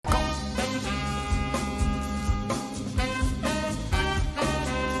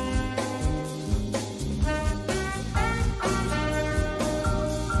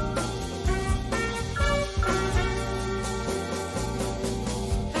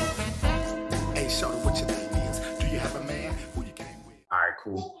show what your name is. Do you have a man who you came with? All right,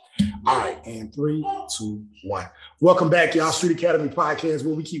 cool. All right, and 3, 2, 1. Welcome back, y'all. Street Academy Podcast,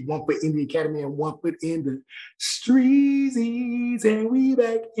 where we keep 1 foot in the academy and 1 foot in the streets. And we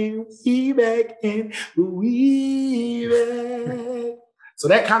back and we back and we back. So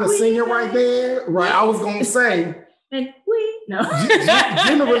that kind of singing right there, right? I was gonna say. And we no.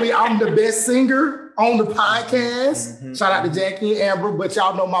 Generally, I'm the best singer on the podcast. Mm-hmm. Shout out to Jackie and Amber, but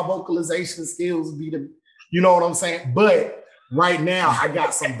y'all know my vocalization skills be the, you know what I'm saying? But right now, I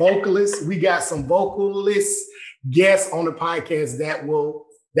got some vocalists. We got some vocalist guests on the podcast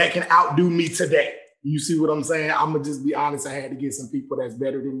that can outdo me today. You see what I'm saying? I'm gonna just be honest. I had to get some people that's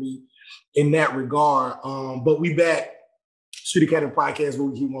better than me in that regard. But we back. Street Academy Podcast, where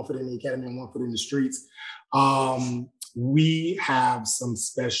we keep 1 foot in the academy and 1 foot in the streets. We have some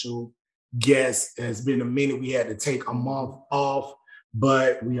special guests. It's been a minute. We had to take a month off,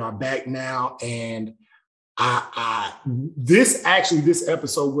 but we are back now. And this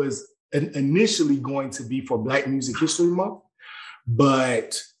episode was initially going to be for Black Music History Month,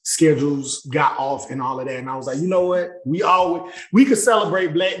 but schedules got off and all of that. And I was like, you know what? We could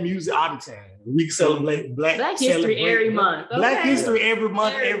celebrate Black music all the time. We can celebrate Black History every month. Okay. Black History every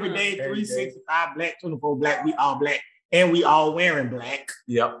month, every day, 365, Black, 24 Black. We all Black, and we all wearing Black.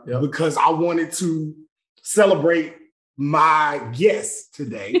 Yep. Because I wanted to celebrate my guests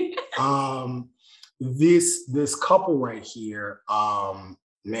today. This couple right here,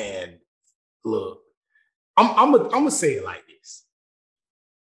 man, look, I'm gonna say it like this.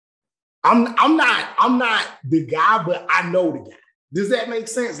 I'm not the guy, but I know the guy. Does that make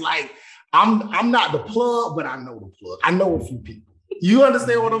sense? Like, I'm not the plug, but I know the plug. I know a few people. You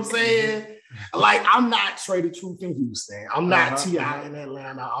understand what I'm saying? Like, I'm not Trey the Truth in Houston. I'm not T.I. in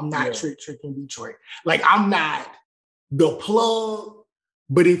Atlanta. I'm not Trick in Detroit. Like, I'm not the plug,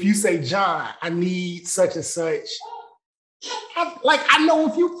 but if you say, John, I need such and such, I know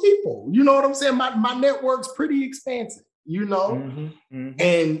a few people. You know what I'm saying? My network's pretty expansive, you know? Mm-hmm.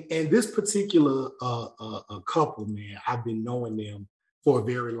 And this particular couple, man, I've been knowing them for a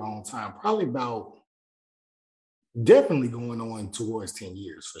very long time, probably about definitely going on towards 10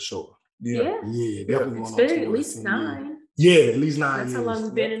 years for sure. Yeah, definitely going on towards at least 10 9. Years. Yeah, at least 9 That's years. how long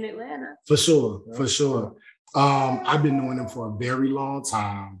you've been in Atlanta. For sure. I've been knowing them for a very long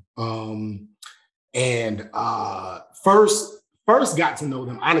time. And first got to know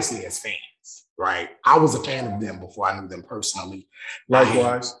them honestly as fans. Right. I was a fan of them before I knew them personally.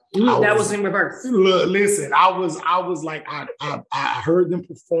 Likewise. That was in reverse. Look, listen, I was like, I heard them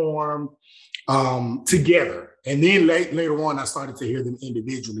perform together. And then later on, I started to hear them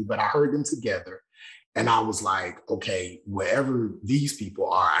individually, but I heard them together. And I was like, okay, wherever these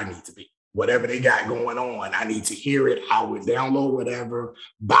people are, I need to be. Whatever they got going on, I need to hear it. I would download whatever,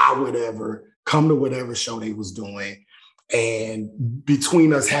 buy whatever, come to whatever show they was doing. And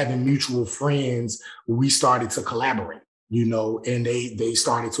between us having mutual friends, we started to collaborate, you know, and they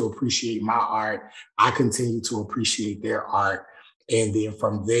started to appreciate my art. I continued to appreciate their art. And then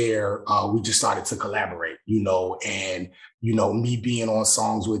from there, we just started to collaborate, you know, and, you know, me being on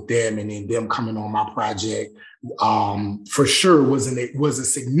songs with them and then them coming on my project, for sure was a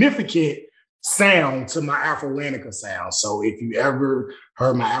significant sound to my Afro-Lanica sound. So if you ever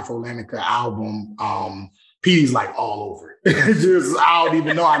heard my Afro-Lanica album, Petey's like all over it. Just, I don't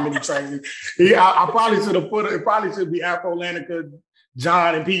even know how many tracks. I probably should have it probably should be Afro-Lanica,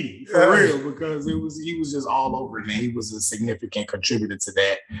 John and Petey for real, because he was just all over it, man. He was a significant contributor to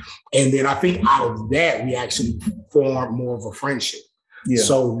that. And then I think out of that, we actually formed more of a friendship. Yeah.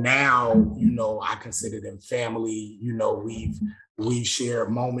 So now, you know, I consider them family. You know, we've shared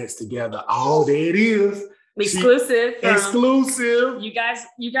moments together. Oh, there it is. Exclusive. Exclusive. You guys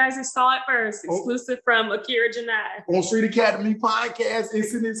saw it first. Exclusive from Akira Janai. On Street Academy Podcast,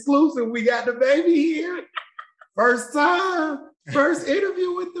 it's an exclusive. We got the baby here. First time. First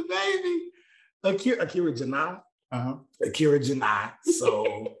interview with the baby. Akira Janai. Akira Janai.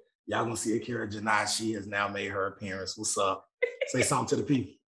 So y'all gonna see Akira Janai. She has now made her appearance. What's up? Say something to the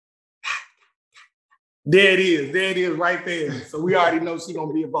people. There it is right there. So we already know she's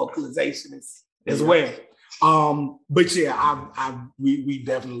gonna be a vocalizationist as well. But yeah, we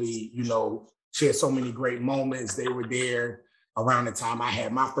definitely, you know, shared so many great moments. They were there around the time I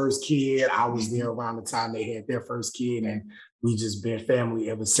had my first kid. I was there around the time they had their first kid, and we just been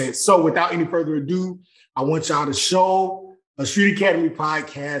family ever since. So without any further ado, I want y'all to show a Street Academy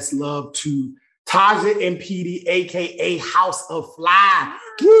Podcast love to Taja and Petey, aka House of Fly.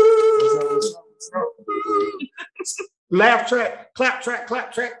 Woo! Laugh track, clap track,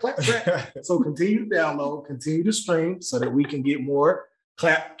 clap track, clap track. So continue to download, continue to stream so that we can get more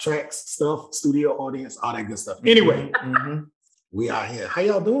clap tracks, stuff, studio audience, all that good stuff. Anyway, we out here. How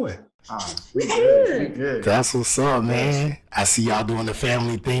y'all doing? We good. That's what's up, man. I see y'all doing the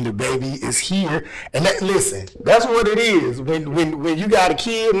family thing. The baby is here, and listen, that's what it is. When you got a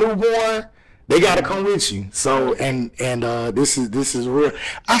kid, newborn, they got to come with you. So and this is real.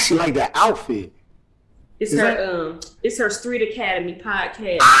 I actually like that outfit. It's her Street Academy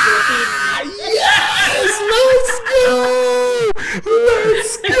podcast. Yes, let's go.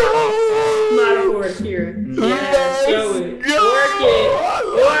 Not for Akira. Yes, show it.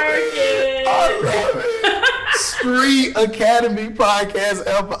 Work it. Street Academy podcast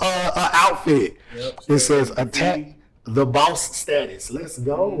outfit. Yep, it says attack the boss status. Let's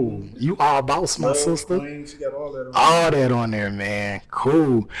go. You are a boss, my sister. She got all that on there, man.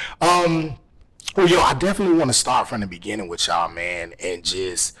 Cool. Well, yo, I definitely want to start from the beginning with y'all, man, and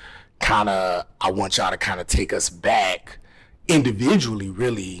just I want y'all to kind of take us back individually,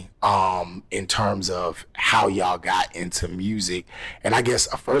 really, in terms of how y'all got into music. And I guess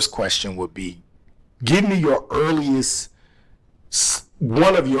a first question would be, give me one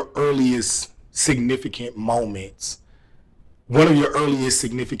of your earliest significant moments, one of your earliest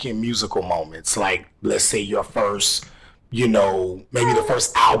significant musical moments, like, let's say your first, maybe the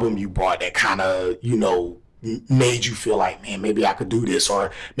first album you bought that kind of, made you feel like, man, maybe I could do this,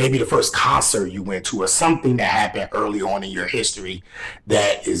 or maybe the first concert you went to, or something that happened early on in your history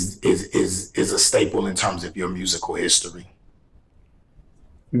that is a staple in terms of your musical history.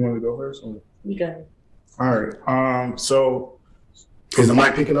 You want to go first? You got it. All right. So is the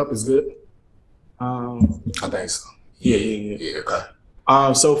mic picking up? Is good? I think so. Yeah. Okay.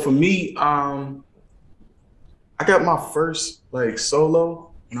 So for me, I got my first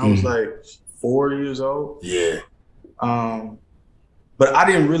solo when I was 4 years old. Yeah. But I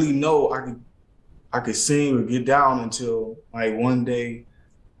didn't really know I could sing or get down until one day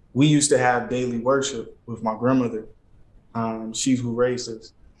we used to have daily worship with my grandmother. She's who raised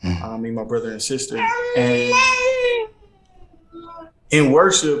us, me, my brother and sister. And in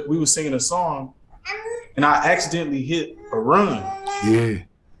worship, we were singing a song and I accidentally hit a run. Yeah.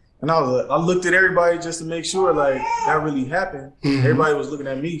 And I looked at everybody just to make sure that really happened. Mm-hmm. Everybody was looking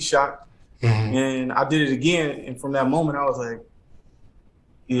at me shocked. Mm-hmm. And I did it again. And from that moment, I was like,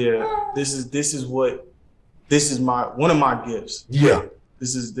 yeah, this is one of my gifts. Yeah.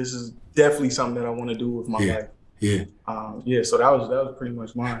 This is definitely something that I want to do with my life. Yeah. So that was pretty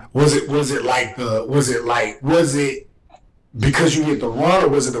much mine. Was it because you hit the run, or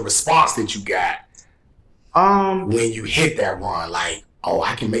was it the response that you got when you hit that run? Like, oh,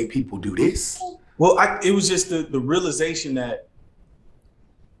 I can make people do this? Well, it was just the realization that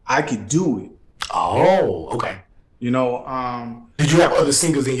I could do it. Oh, okay. Did you have other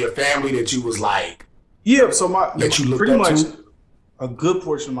singers in your family that you was like? Yeah, so that you looked pretty up much to? A good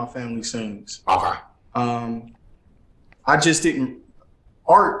portion of my family sings. Okay. I just didn't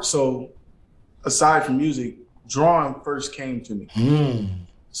art. So aside from music, drawing first came to me.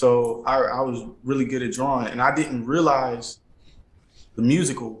 So I was really good at drawing, and I didn't realize the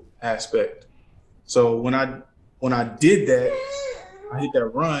musical aspect. So when I did that, I hit that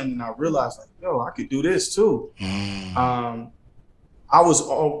run and I realized I could do this too.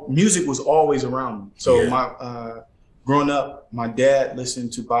 Music was always around me. So growing up, my dad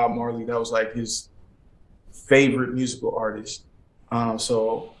listened to Bob Marley. That was his favorite musical artist.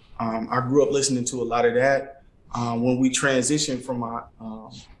 So I grew up listening to a lot of that. When we transitioned from my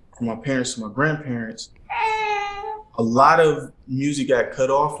parents to my grandparents, a lot of music got cut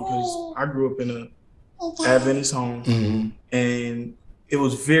off because I grew up in an Adventist home, and it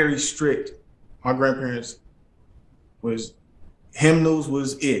was very strict. My grandparents hymnals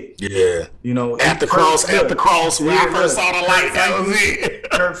was it. Yeah. At the cross, when I first saw the light, that was it.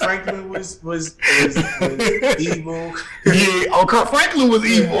 Kirk Franklin was evil. Yeah, Kirk Franklin was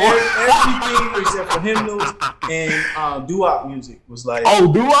evil. Everything except for hymnals and doo-wop music was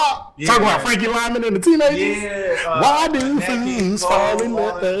doo-wop? Yeah. Talking about Frankie Lyman and the Teenagers? Yeah. Why do fools fall in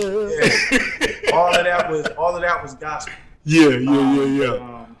love? All of that was gospel.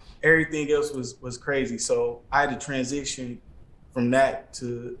 Yeah. Everything else was crazy. So I had to transition from that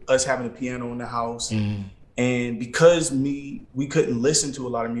to us having a piano in the house. And because we couldn't listen to a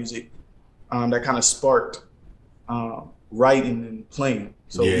lot of music, that kind of sparked writing and playing.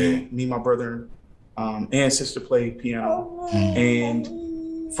 So me, my brother, and sister played piano.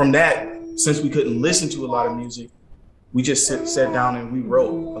 And from that, since we couldn't listen to a lot of music, we just sat down and we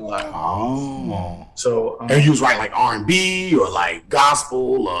wrote a lot. Oh. So and you was writing R&B or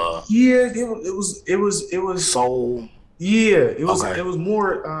gospel or? Yeah, it was soul. Yeah, it was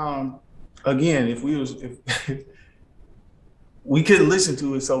more again, if we couldn't listen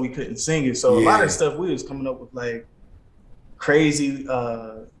to it, so we couldn't sing it. So a lot Yeah. of stuff we was coming up with like crazy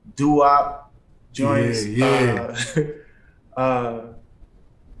doo-wop joints. Yeah.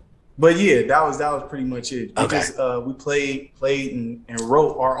 But yeah, that was pretty much it. Okay. We played and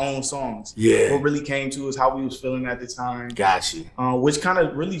wrote our own songs. Yeah. What really came to us, how we was feeling at the time, Got you. which kind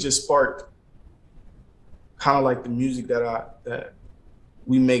of really just sparked kind of like the music that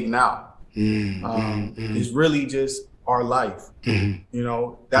we make now. It's really just our life. You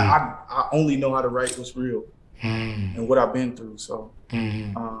know, that I only know how to write what's real and what I've been through. So,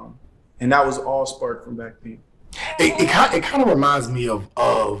 and that was all sparked from back then. It kind of reminds me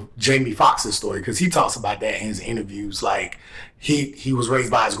of Jamie Foxx's story, because he talks about that in his interviews. Like he was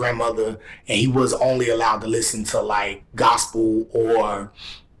raised by his grandmother, and he was only allowed to listen to like gospel or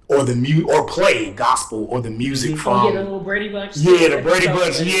play gospel or the music from Yeah, the little Brady Bunch. the Brady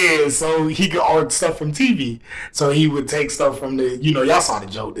Bunch. Yeah, so he could order stuff from TV. So he would take stuff from the, y'all saw the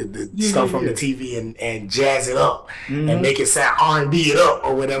joke, the stuff from the TV and jazz it up and make it sound R&B it up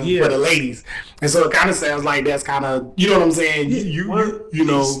or whatever for the ladies. And so it kind of sounds like that's kind of, you know what I'm saying? You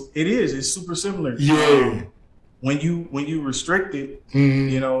know, it is. It's super similar. Yeah. When you restrict it,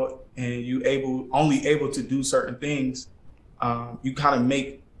 you know, and you only able to do certain things, you kind of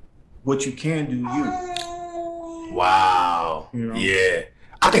make what you can do you. Wow. You know? Yeah.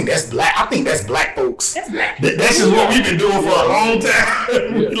 I think that's black folks. That's black. That's just what we've been doing for a long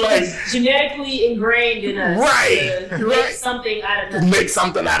time. Like Genetically ingrained in us. Right, To right. Make something out of nothing. make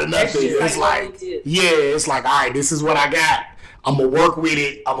something out of That's nothing. just It's like like, what we do. it's like, all right, this is what I got. I'm gonna work with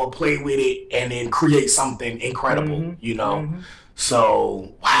it. I'm gonna play with it, and then create something incredible. You know.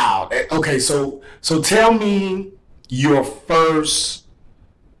 So wow. Okay. So tell me your first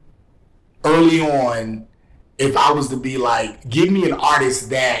early on. If I was to be like, give me an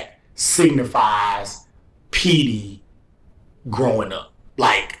artist that signifies Petey growing up.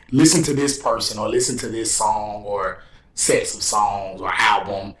 Like, listen to this person or listen to this song or sets of songs or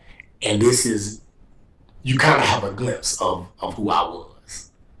album, and this is, you kind of have a glimpse of who I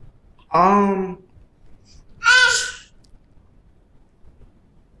was.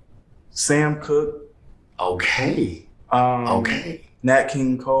 Sam Cooke. Okay. Okay. Nat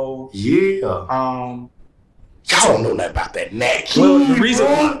King Cole. Yeah. Y'all don't know nothing about that Nat King. Well, the reason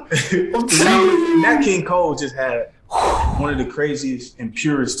bro. I'm telling you. Nat King Cole just had one of the craziest and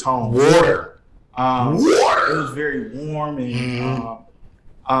purest tones. Water. It was very warm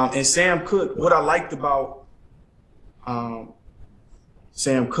and Sam Cooke. What I liked about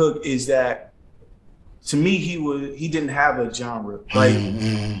Sam Cooke is that, to me, he didn't have a genre. Like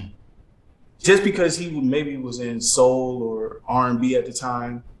just because he maybe was in soul or R&B at the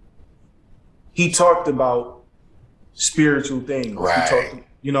time, he talked about spiritual things. Right.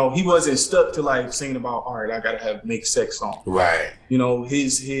 He wasn't stuck to like singing about, all right, I gotta make sex songs. Right.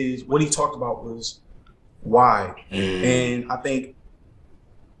 His what he talked about was why. And I think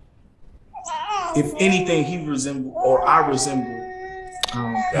if anything, he resembled, or I resemble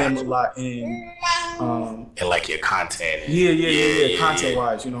him a lot in and like your content. content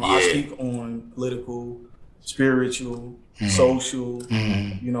wise, I speak on political, spiritual, social,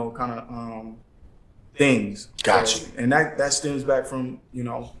 kind of things. Gotcha. So, and that stems back from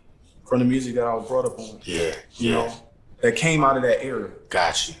from the music that I was brought up on. You know, that came out of that era.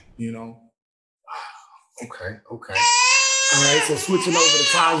 Gotcha. Okay. All right, so switching over to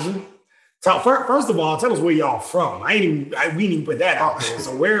Taja. First of all, tell us where y'all from. We didn't even put that out there.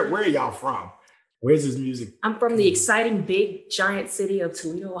 So where are y'all from? Where's this music? I'm from the exciting, big, giant city of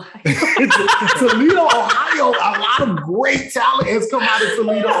Toledo, Ohio. Toledo, Ohio. A lot of great talent has come out of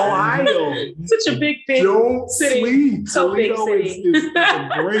Toledo, Ohio. Such a big Don't city. sleep. So big Toledo city. is a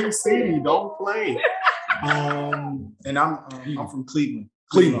great city. Don't play. And I'm from Cleveland.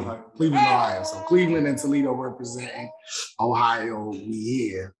 Cleveland, Ohio. Ohio. So Cleveland and Toledo representing Ohio. We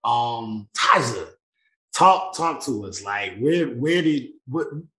here. Taja, talk to us. Like, give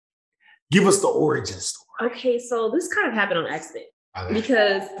us the origin story. Okay, so this kind of happened on accident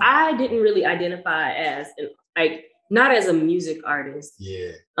because I didn't really identify as not as a music artist,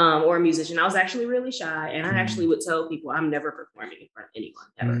 or a musician. I was actually really shy, and I actually would tell people I'm never performing in front of anyone,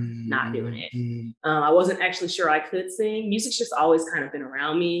 ever, not doing it. I wasn't actually sure I could sing. Music's just always kind of been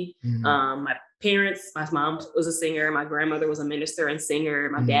around me. My parents, my mom was a singer, my grandmother was a minister and singer,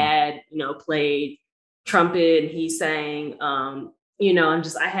 my dad, played trumpet, and he sang. And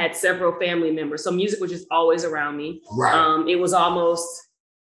I had several family members, so music was just always around me. Right. It was almost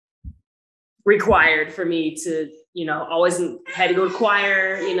required for me to, always had to go to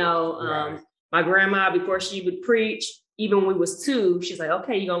choir, my grandma, before she would preach, even when we was 2, she's like,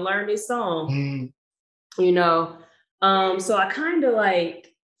 okay, you're gonna learn this song, So I kind of like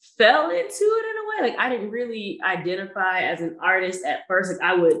fell into it in a way. Like I didn't really identify as an artist at first.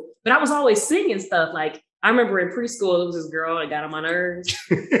 Like but I was always singing stuff. Like I remember in preschool, there was this girl that got on my nerves,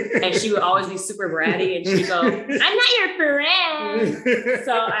 and she would always be super bratty, and she'd go, "I'm not your friend."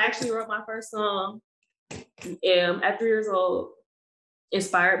 So I actually wrote my first song at 3 years old,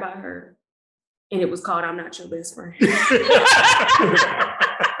 inspired by her, and it was called "I'm Not Your Best Friend."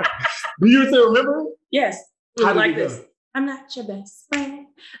 Do you still remember? Yes. How did like it go? this. I'm not your best friend.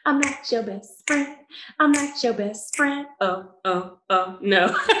 I'm not your best friend. I'm not your best friend. Oh,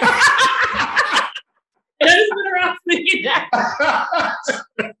 no. And I just went around singing that.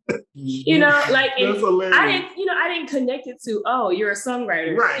 You know, like I didn't connect it to, oh, you're a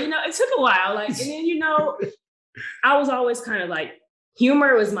songwriter. Right. You know, it took a while. Like, and then, you know, I was always kind of like,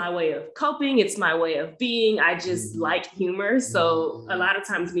 humor was my way of coping. It's my way of being. I just like humor. So a lot of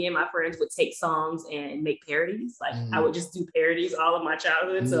times me and my friends would take songs and make parodies. Like I would just do parodies all of my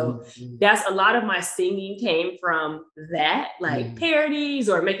childhood. So that's a lot of my singing came from that, like parodies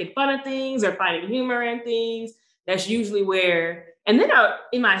or making fun of things or finding humor in things. That's usually where, and then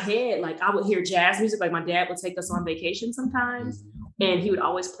in my head, like I would hear jazz music. Like my dad would take us on vacation sometimes. And he would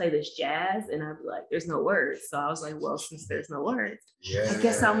always play this jazz, and I'd be like, "There's no words." So I was like, "Well, since there's no words, I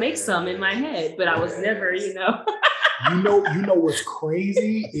guess I'll make some in my head." But I was never, you know. You know what's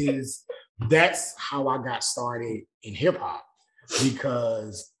crazy is that's how I got started in hip hop,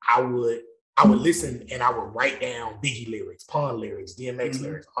 because I would listen and I would write down Biggie lyrics, Pun lyrics, DMX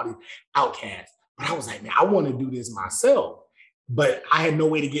lyrics, all these Outkast. But I was like, man, I want to do this myself, but I had no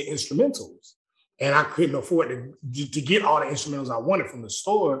way to get instrumentals. And I couldn't afford to get all the instrumentals I wanted from the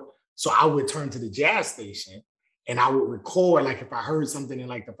store. So I would turn to the jazz station and I would record, like if I heard something in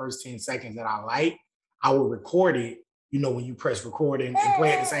like the first 10 seconds that I liked, I would record it. You know, when you press record and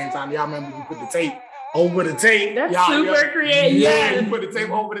play at the same time. Y'all remember you put the tape over the tape? That's super creative. Yeah, you put the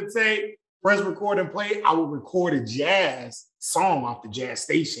tape over the tape, press record and play. I would record a jazz song off the jazz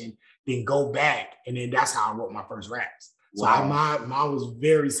station, then go back. And then that's how I wrote my first raps. So mine was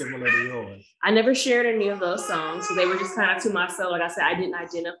very similar to yours. I never shared any of those songs. So they were just kind of to myself. Like I said, I didn't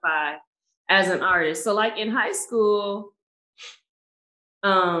identify as an artist. So like in high school,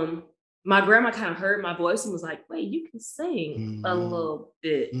 my grandma kind of heard my voice and was like, wait, you can sing a little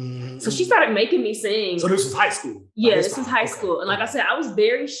bit. So she started making me sing. So this was high school? Yeah, this was high school. And like I said, I was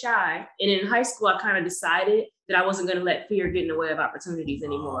very shy. And in high school, I kind of decided that I wasn't going to let fear get in the way of opportunities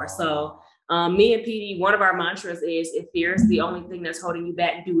anymore. So me and PD, one of our mantras is, if fear is the only thing that's holding you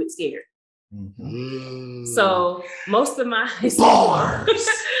back, do it scared. So most of my high school, y'all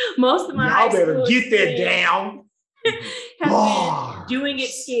better get that down. Has been doing it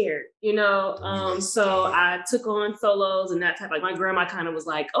scared, you know. So I took on solos and that type. Like my grandma kind of was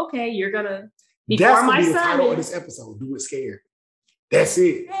like, "Okay, you're gonna before my son." That's the title of this episode. Do it scared. That's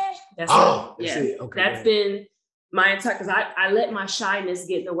it. That's it. Okay. That's been my entire, because I let my shyness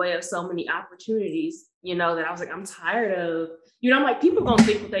get in the way of so many opportunities, you know, that I was like, I'm tired of, you know, I'm like, people gonna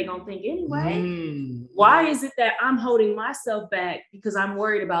think what they gonna think anyway. Why is it that I'm holding myself back because I'm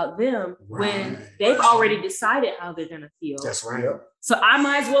worried about them when they've already decided how they're gonna feel? That's right. So I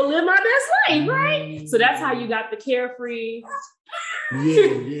might as well live my best life, right? So that's how you got the carefree,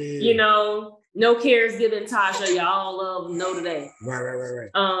 you know, no cares given Tasha, y'all love No Today. Right.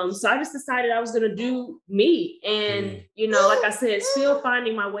 So I just decided I was gonna do me. And you know, like I said, still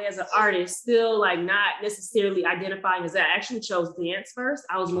finding my way as an artist, still like not necessarily identifying as that. I actually chose dance first.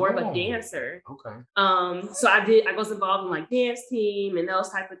 I was more of a dancer. Okay. So I was involved in like dance team and those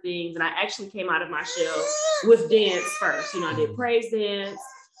type of things. And I actually came out of my shell with dance first. You know, I did praise dance.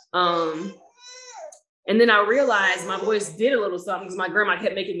 And then I realized my voice did a little something because my grandma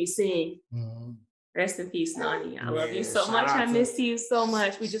kept making me sing. Rest in peace, Nani. I love you so much. I miss you so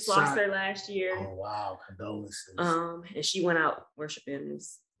much. We just lost her last year. Oh, wow. Condolences. And she went out worshiping. It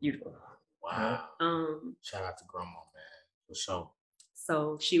was beautiful. Wow. Shout out to grandma, man. For sure.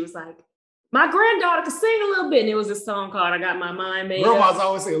 So she was like, my granddaughter could sing a little bit. And it was a song called I Got My Mind Made Up. Grandma's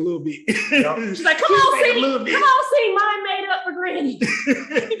always say a little bit. She's like, come on, sing Mind Made Up for Granny.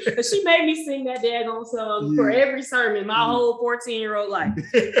 And she made me sing that daggone song for every sermon, my whole 14-year-old life.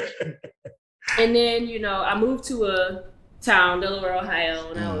 And then, you know, I moved to a town, Delaware,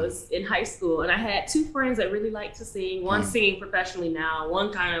 Ohio, and I was in high school. And I had two friends that really liked to sing. One singing professionally now.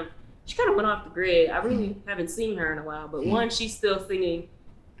 One she kind of went off the grid. I really haven't seen her in a while. But one, she's still singing,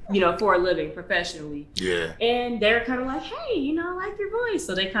 you know, for a living professionally. Yeah. And they're kind of like, hey, you know, I like your voice.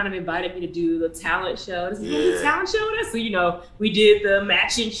 So they kind of invited me to do the talent show. This is the talent show with us. So, you know, we did the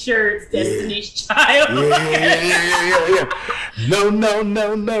matching shirts, Destiny's Child. Yeah. No.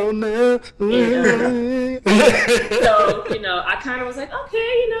 So, you know, I kind of was like, okay,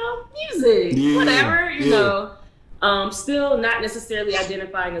 you know, music, whatever, you know. Still not necessarily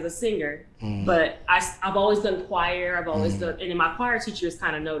identifying as a singer, but I've always done choir. I've always done, and then my choir teachers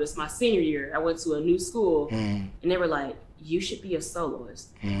kind of noticed my senior year. I went to a new school, and they were like, "You should be a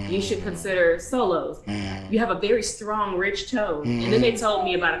soloist. You should consider solos. You have a very strong, rich tone." And then they told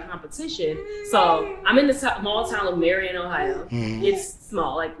me about a competition. So I'm in the small town of Marion, Ohio. It's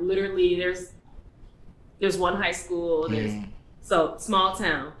small, like literally. There's one high school. So small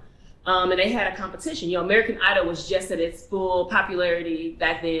town. And they had a competition. You know, American Idol was just at its full popularity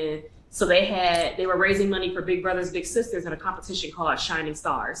back then. So they were raising money for Big Brothers Big Sisters at a competition called Shining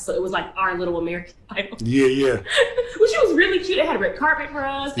Stars. So it was like our little American Idol. Yeah. Which was really cute. It had a red carpet for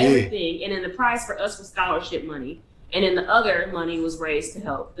us, everything. And then the prize for us was scholarship money. And then the other money was raised to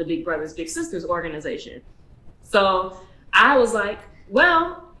help the Big Brothers Big Sisters organization. So I was like,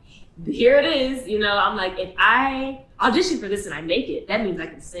 well, here it is. You know, I'm like, if I audition for this and I make it, that means I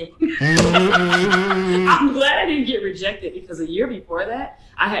can sing. I'm glad I didn't get rejected, because a year before that,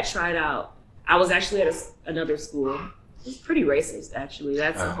 I had tried out. I was actually at another school. It was pretty racist, actually.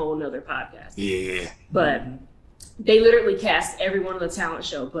 That's a whole nother podcast. Yeah. But they literally cast everyone on the talent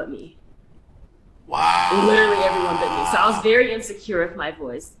show but me. Wow. Literally everyone but me. So I was very insecure with my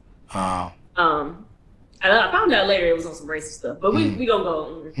voice. I found out later it was on some racist stuff, but we gonna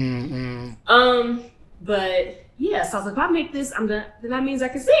go on. But yeah, so I was like, if I make this, then that means I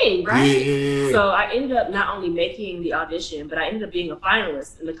can sing, right? Yeah. So I ended up not only making the audition, but I ended up being a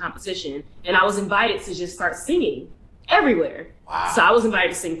finalist in the competition, and I was invited to just start singing everywhere. Wow. So I was invited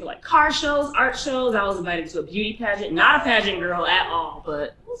to sing for like car shows, art shows. I was invited to a beauty pageant, not a pageant girl at all, but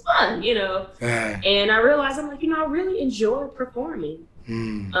it was fun, you know. And I realized, I'm like, you know, I really enjoy performing.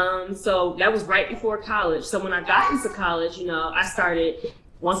 So that was right before college. So when I got into college, you know, I started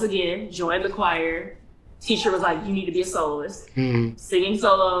once again, joined the choir. Teacher was like, you need to be a soloist, singing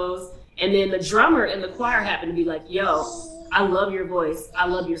solos. And then the drummer in the choir happened to be like, yo, I love your voice. I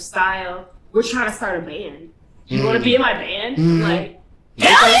love your style. We're trying to start a band. You want to be in my band? I'm like,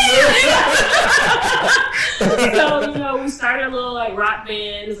 hell yeah! So, you know, we started a little like rock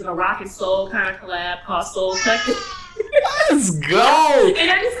band. It was like a rock and soul kind of collab called Soul Collective. Let's go!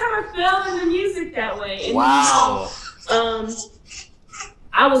 And I just kind of fell into music that way. And, wow. You know,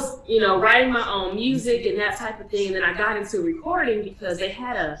 I was, you know, writing my own music and that type of thing. And then I got into recording because they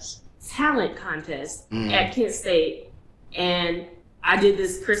had a talent contest at Kent State. And I did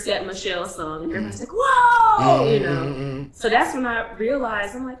this Chrisette Michele song. And everybody's like, whoa, you know. So that's when I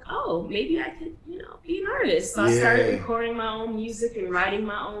realized, I'm like, oh, maybe I could, you know, be an artist. So I started recording my own music and writing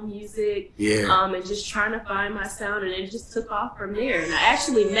my own music. And just trying to find my sound. And it just took off from there. And I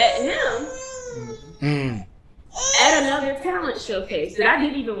actually met him at another talent showcase that I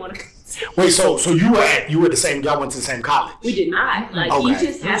didn't even want to. Wait, so you were the same? Y'all went to the same college? We did not. Like he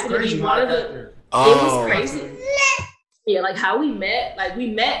just happened to be one of the. It was crazy. Yeah, like how we met. Like we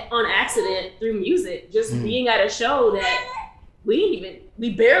met on accident through music, just being at a show that we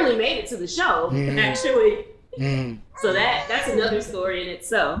barely made it to the show actually. So that's another story in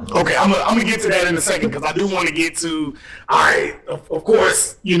itself. Okay, I'm gonna get to that in a second, because I do want to get to, all right, of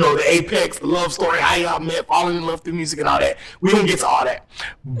course, you know, the apex, the love story, how y'all met, falling in love through music and all that. We're gonna get to all that.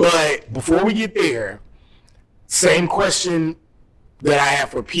 But before we get there, same question that I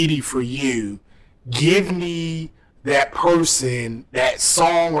have for PD for you. Give me that person, that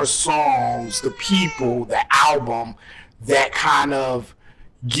song or songs, the people, the album that kind of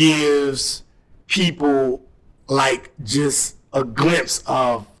gives people like just a glimpse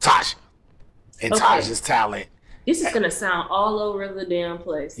of Tasha and Tasha's talent. This is gonna sound all over the damn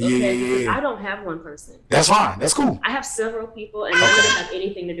place, okay? Because I don't have one person. That's fine. That's cool. I have several people, and none of them have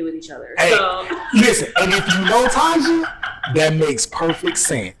anything to do with each other. Hey, so listen, and if you know Tasha, that makes perfect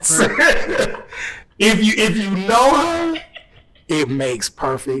sense. If you know her, it makes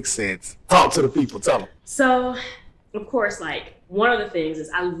perfect sense. Talk to the people. Tell them. So, of course, like, one of the things is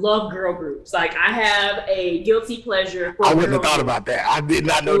I love girl groups. Like, I have a guilty pleasure for I wouldn't have thought about that. I did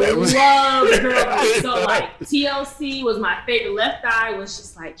not know that was. Love girl groups. So, like, TLC was my favorite. Left Eye was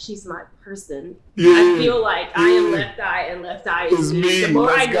just like, she's my person. I feel like I am Left Eye, and Left Eye is me. The more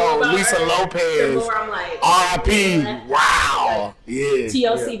Let's I know go. about Lisa her, Lopez. the more I'm like, R.I.P. Wow.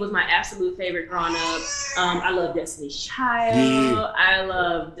 TLC was my absolute favorite growing up. I loved Destiny's Child. I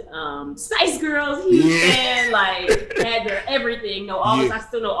loved Spice Girls. Huge fan. Like, had their everything. I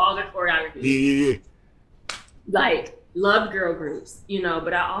still know all their choreography. Like, loved girl groups, you know,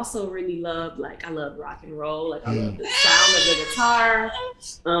 but I also really loved, like, I love rock and roll. Like, I love the sound of the guitar.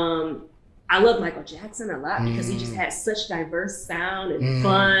 I love Michael Jackson a lot because he just had such diverse sound and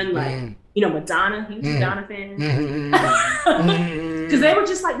fun. Like, you know, Madonna, he was a Madonna fan. Because they were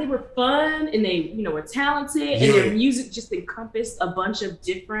just like, they were fun and they, you know, were talented and their music just encompassed a bunch of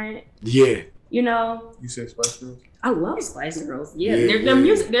different, you know. You said Spice Girls? I love Spice Girls. Yeah, their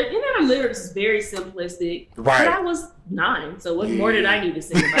music, their lyrics is very simplistic. Right. But I was 9, so what more did I need to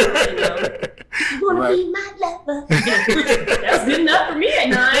sing about? You know, you wanna be my lover? That's good enough for me at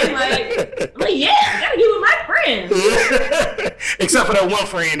 9. Like, I'm like, yeah, I gotta get with my friends. Except for that one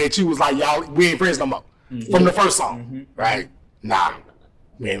friend that you was like, y'all, we ain't friends no more. From the first song, right? Nah,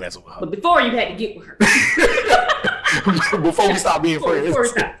 we ain't messing with her. But before you had to get with her. Before we stop being friends. Before we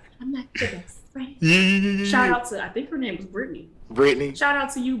stop. I'm not your best friend. Shout out to, I think her name was Brittany. Shout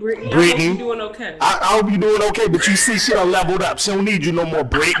out to you, Brittany. I hope you're doing okay. I hope you're doing okay, but you see she done leveled up. She don't need you no more,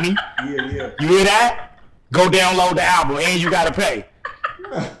 Brittany. Yeah. You hear that? Go download the album and you gotta pay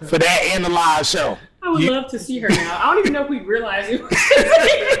for that and the live show. I would love to see her now. I don't even know if we realize it.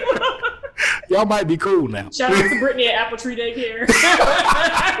 Y'all might be cool now. Shout out to Brittany at Apple Tree Daycare.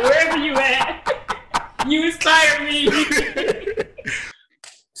 Wherever you at. You inspire me.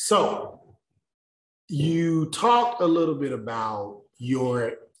 So, you talked a little bit about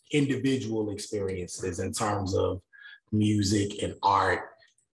your individual experiences in terms of music and art.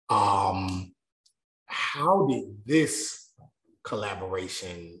 How did this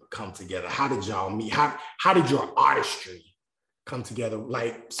collaboration come together? How did y'all meet? How did your artistry come together?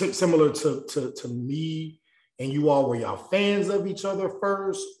 Like similar to me and you all, were y'all fans of each other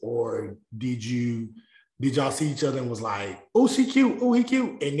first, or did y'all see each other and was like, oh, she cute, oh, he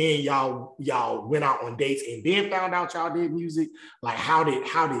cute, and then y'all went out on dates and then found out y'all did music? Like, how did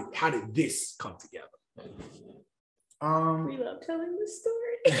this come together? We love telling the story.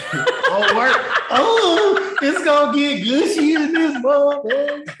 It's gonna get gushy in this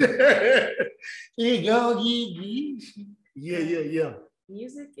moment. It's gonna get gushy. Yeah.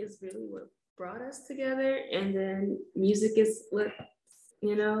 Music is really what brought us together, and then music is what,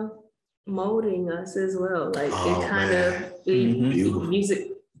 you know, molding us as well. Like music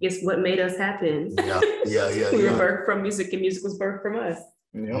is what made us happen. Yeah. We were birthed from music, and music was birthed from us.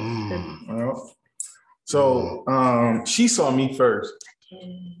 Yep. So she saw me first.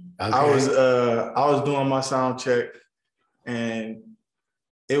 Okay. I was doing my sound check, and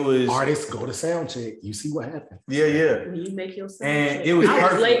it was artists go to sound check. You see what happened? Yeah. You make your sound and check. It was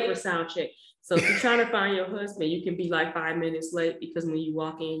I was late for sound check. So if you're trying to find your husband, you can be like 5 minutes late, because when you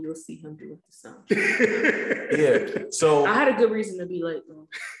walk in, you'll see him doing the sound check. Yeah. So I had a good reason to be late, though.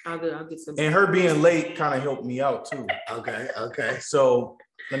 I'll get some. And her being late kind of helped me out too. Okay. So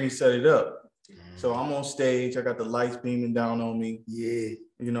let me set it up. So I'm on stage. I got the lights beaming down on me. Yeah.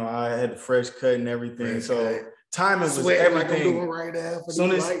 You know, I had the fresh cut and everything. Timing was everything. Like I'm doing right now.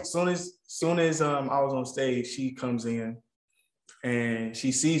 Soon as I was on stage, she comes in and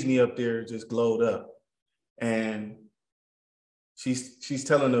she sees me up there just glowed up, and she's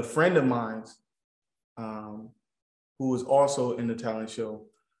telling a friend of mine who was also in the talent show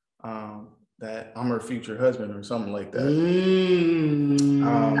that I'm her future husband or something like that.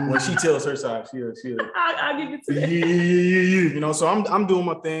 When she tells her side, she'll I'll give it to her. You know, so I'm doing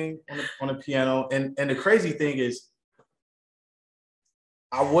my thing on the piano, and the crazy thing is,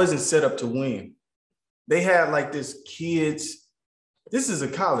 I wasn't set up to win. They had like this is a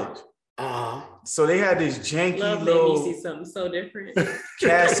college. So they had this janky little, made me see something so different.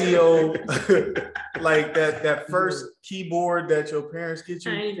 Casio, like that first keyboard that your parents get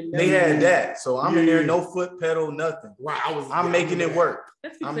you. They had that. So I'm in there, no foot pedal, nothing. Wow, I'm making it work.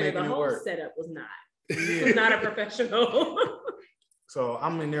 Let's be clear, the whole setup was not. It was not a professional. So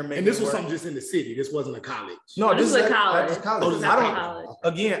I'm in there making. And this was something just in the city. This wasn't a college. No, this is a college. College. I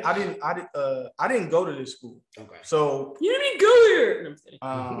didn't go to this school. Okay. So you didn't even go here. No, I'm kidding.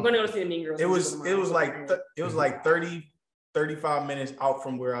 I'm gonna go see the Mean Girls. It was like 30, 35 minutes out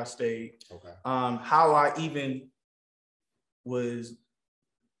from where I stayed. Okay. How I even was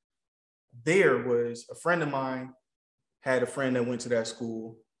there was a friend of mine had a friend that went to that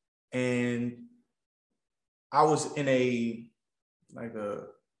school, and I was in a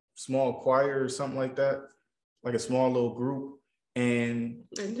small choir or something like that, like a small little group, and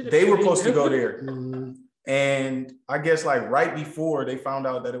they were supposed to go there. And I guess like right before they found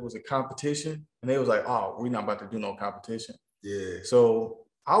out that it was a competition, and they was like, oh, we're not about to do no competition. Yeah. So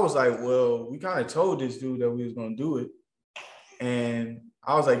I was like, well, we kind of told this dude that we was gonna do it. And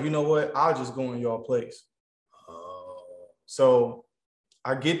I was like, you know what? I'll just go in y'all place. So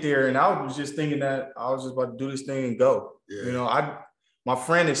I get there, and I was just thinking that I was just about to do this thing and go. Yeah. You know, my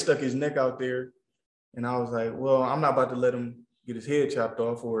friend had stuck his neck out there, and I was like, well, I'm not about to let him get his head chopped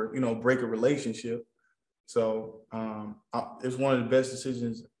off or, break a relationship. So it's one of the best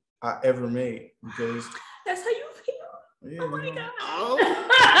decisions I ever made because that's how you feel. Yeah, oh my God.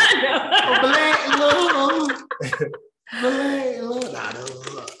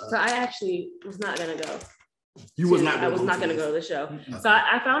 So I actually was not gonna go. I was not gonna go to the show. So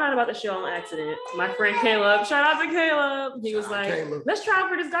I found out about the show on accident. My friend Caleb, shout out to Caleb. He was like, let's try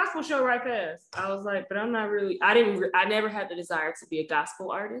for this gospel show right fast. I was like, but I'm not really, I never had the desire to be a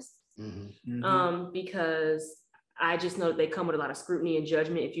gospel artist. Because I just know that they come with a lot of scrutiny and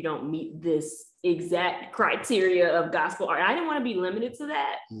judgment if you don't meet this exact criteria of gospel art. I didn't want to be limited to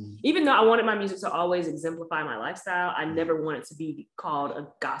that. Even though I wanted my music to always exemplify my lifestyle, I never wanted to be called a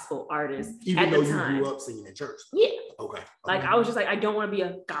gospel artist. Even though you grew up singing in church. Yeah. Okay. Like I was just like, I don't want to be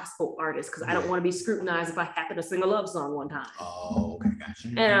a gospel artist because I don't want to be scrutinized if I happen to sing a love song one time. Oh, okay, gotcha.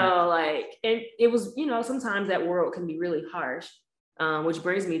 And it was, sometimes that world can be really harsh. Which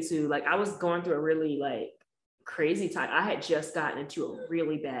brings me to like, I was going through a really like crazy time. I had just gotten into a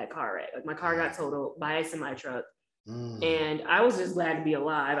really bad car wreck. Like my car got totaled by a semi truck. And I was just glad to be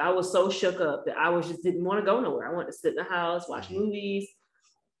alive. I was so shook up that I didn't want to go nowhere. I wanted to sit in the house, watch movies.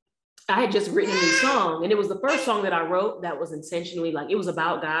 I had just written a new song, and it was the first song that I wrote that was intentionally like, it was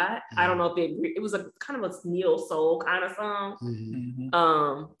about God. I don't know if it was a kind of a neo soul kind of song.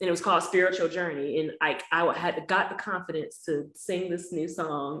 And it was called Spiritual Journey. And I got the confidence to sing this new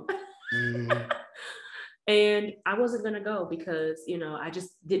song. And I wasn't going to go because, I just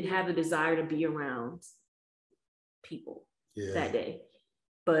didn't have the desire to be around people that day.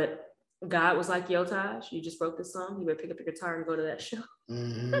 But God was like, yo, Taj, you just wrote this song. You better pick up your guitar and go to that show.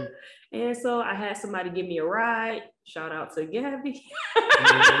 And so I had somebody give me a ride. Shout out to Gabby.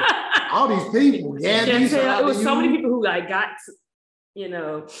 All these people. Gabby. It was so many people who like got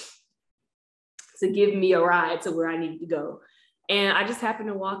to, to give me a ride to where I needed to go. And I just happened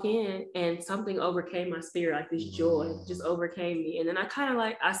to walk in and something overcame my spirit, like this joy just overcame me. And then I kind of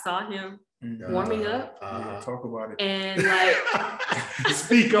like, I saw him warming up. Talk about it. And like,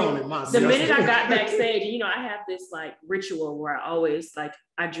 speak on it, myself. The minute I got backstage, I have this like ritual where I always like,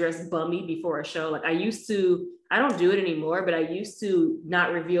 I dress bummy before a show. Like I don't do it anymore, but I used to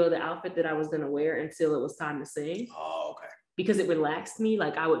not reveal the outfit that I was going to wear until it was time to sing. Oh, okay. Because it relaxed me.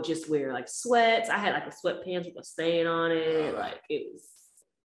 Like I would just wear like sweats. I had like a sweatpants with a stain on it. Like it was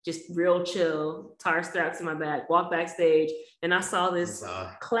just real chill, tar straps in my back, walk backstage. And I saw this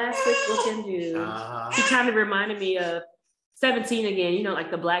classic looking dude. He kind of reminded me of 17 again, like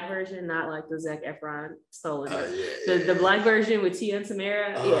the black version, not like the Zac Efron stolen. The black version with Tia and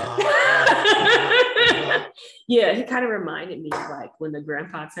Tamara. Yeah, he kind of reminded me of like when the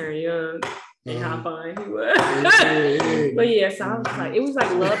grandpa turned young. And how fun he was. But yeah, so I was like, it was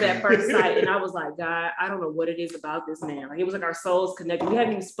like love at first sight. And I was like, God, I don't know what it is about this man. Like it was like our souls connected. We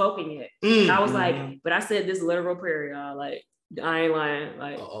hadn't even spoken yet. I was like, but I said this literal prayer, y'all. Like, I ain't lying.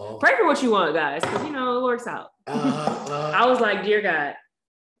 Like, pray for what you want, guys. Because it works out. I was like, dear God,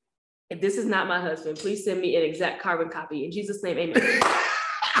 if this is not my husband, please send me an exact carbon copy. In Jesus' name, amen.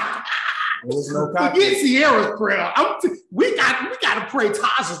 Forget Sierra's prayer. We got to pray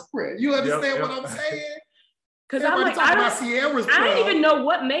Tasha's prayer. You understand what I'm saying? Because I'm like, I don't even know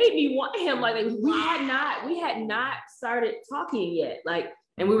what made me want him. Like we had not started talking yet. Like,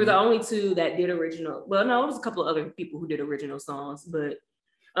 and we were the only two that did original. Well, no, it was a couple of other people who did original songs, but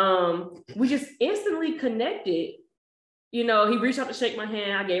we just instantly connected. He reached out to shake my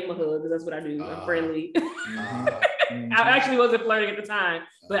hand. I gave him a hug because that's what I do. I'm friendly. I actually wasn't flirting at the time,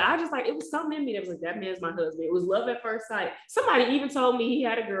 but I just like, it was something in me that was like, that man's my husband. It was love at first sight. Somebody even told me he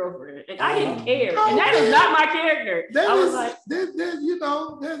had a girlfriend and I didn't care. And that is not my character. I was like,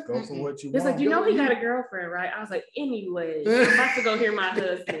 go for what you want. It's like, he got a girlfriend, right? I was like, anyway, I'm about to go hear my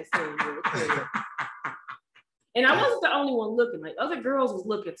husband sing real quick. And I wasn't the only one looking. Like other girls was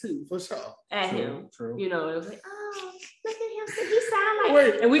looking too. For sure. At him. True. It was like, oh, look at him. He sound like.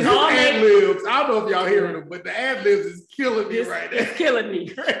 Wait, and we all ad libs. I don't know if y'all hearing them, but the ad libs is killing me right now. It's killing me.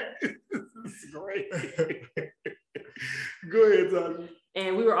 This is great. Go ahead, Tony.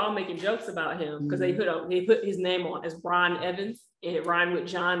 And we were all making jokes about him because they put his name on as Ron Evans, and it rhymed with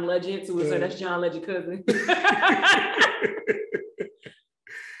John Legend, so we said that's John Legend cousin.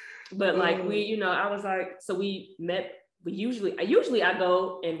 But like I was like, so we met. Usually I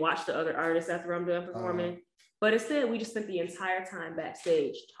go and watch the other artists after I'm done performing. But instead, we just spent the entire time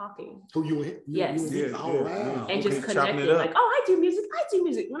backstage talking. Who you with? Yes. Wow. And just connecting. Like, oh, I do music.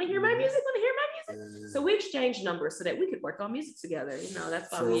 Want to hear my music? So we exchanged numbers so that we could work on music together.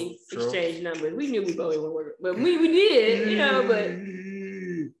 That's why we exchanged numbers. We knew we both would work, but we did, but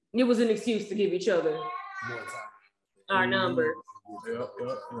it was an excuse to give each other. More our number. Yep.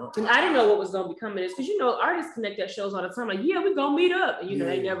 And I didn't know what was gonna be coming. It's because artists connect at shows all the time. Like, yeah, we're gonna meet up. And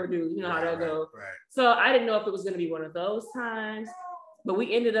they never do. You know how that goes. Right. So I didn't know if it was gonna be one of those times. But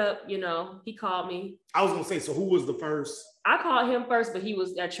we ended up, he called me. I was gonna say, so who was the first? I called him first, but he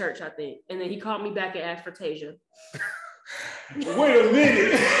was at church, I think. And then he called me back and asked for Tasia. Wait a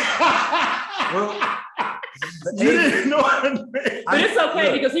minute. Well, you didn't know his name. But it's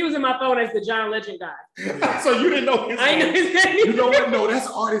okay because he was in my phone as the John Legend guy. So you didn't know his name. I know his name. You know what? No, that's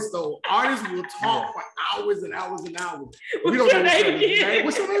artists though. Artists will talk for hours and hours and hours. What's your name again?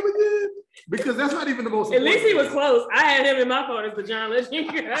 What's your name again? Because that's not even the most. At least he was close. I had him in my phone as the John Legend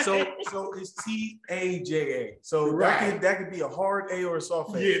guy. So it's TAJA. So that could be a hard A or a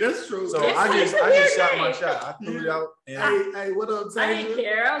soft A. Yeah, that's true. So I just shot my shot. I threw it out. And hey, what up, Tasia? I didn't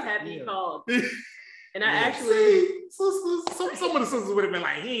care. I was happy he called. And I actually, some of the sisters would have been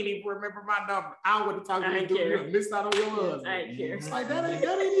like, he ain't even remember my number. I would have talked to you, missed out on your husband. I didn't care. It's like that ain't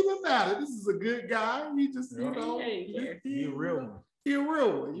even matter. This is a good guy. He just, he a real one. He a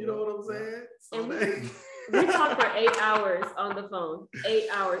real one. You know what I'm saying? So we talked for 8 hours on the phone. 8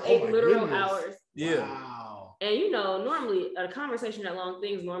 hours, 8 literal hours. Yeah. Wow. And normally a conversation that long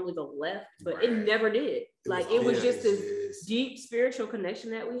things normally go left, but it never did. It was just this deep spiritual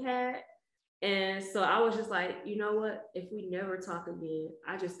connection that we had. And so I was just like, you know what? If we never talk again,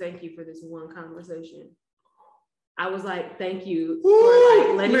 I just thank you for this one conversation. I was like, thank you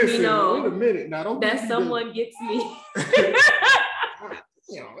for letting me know wait a minute. Now, that someone gets me. That's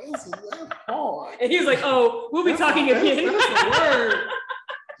hard. And he was like, oh, we'll be talking again. That's a word.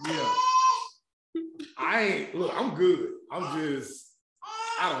 Yeah. I'm good. I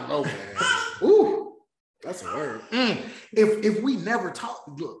don't know, man. Ooh, that's a word. If we never talk,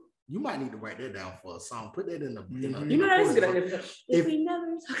 look, you might need to write that down for a song. Put that in the. That's a good idea. If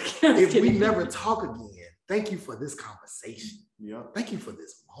we never talk again, thank you for this conversation. Yeah. Thank you for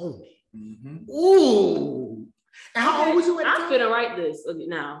this moment. Mm-hmm. Ooh. And how old was you at the time? I'm finna write this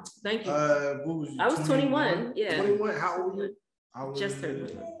now. Thank you. What was you? I was 21. Yeah. 21. How old were you? I was just turned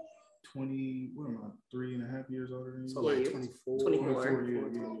 20. What am I? 3.5 years older than you. So like 24. 24.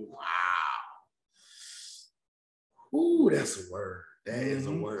 Yeah. Wow. Ooh, that's a word. That is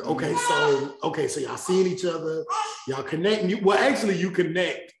a word. Okay, so y'all seeing each other, y'all connect. Well, actually, you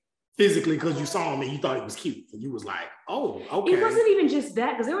connect physically because you saw him and you thought he was cute, and you was like, "Oh, okay." It wasn't even just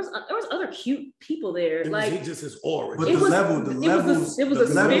that because there was other cute people there. It like was just his aura. But it was a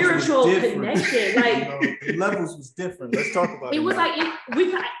spiritual connection. Like the levels was different. Let's talk about it. It was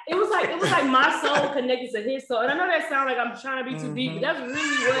like my soul connected to his soul. And I know that sounds like I'm trying to be too deep, but that's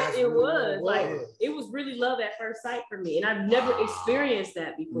really what it was. Like it was really love at first sight for me, and I've never experienced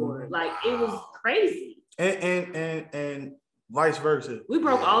that before. Like it was crazy. And vice versa. We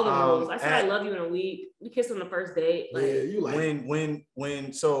broke all the rules. I said I love you in a week. We kissed on the first date. Like, yeah, you like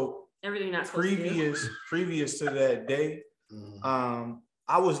when so everything not previous to that day,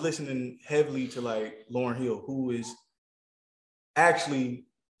 I was listening heavily to like Lauryn Hill, who is actually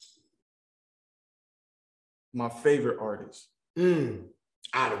my favorite artist.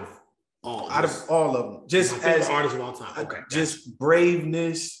 Out of all of them. Just as artist of all time. Okay. Just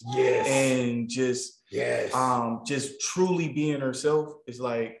braveness. Yes. And just yes. Just truly being herself is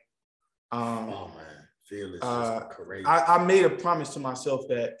like oh man, fearless, courageous. I made a promise to myself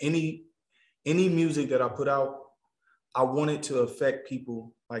that any music that I put out, I wanted to affect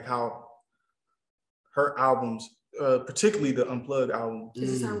people like how her albums, particularly the Unplugged album,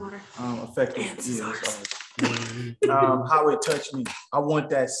 affected how it touched me. I want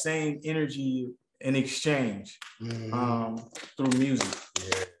that same energy in exchange through music.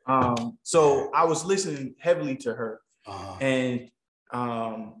 Yeah. So I was listening heavily to her. And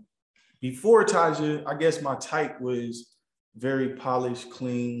before Taja, I guess my type was very polished,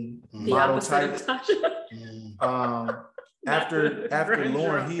 clean, model type. After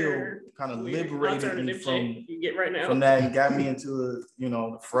Lauryn Hill kind of liberated me from that and got me into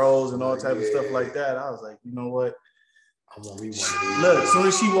the froze and all type of stuff like that, I was like, you know what? I want me one of these. Look, as soon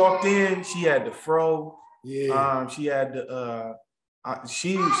as she walked in, she had the fro. Yeah. She had the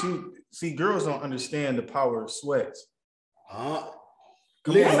see, girls don't understand the power of sweats.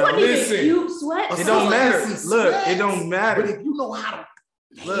 Come on now, listen. It don't matter. Look, it don't matter. But if you know how to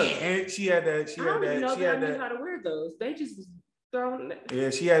look, and she had that. She had that. How to wear those? They just was throwing. Yeah,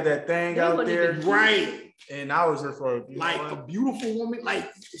 she had that thing out there, right? And I was just like a beautiful woman.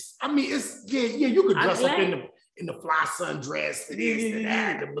 Like I mean, it's you could dress up in the fly sundress, this and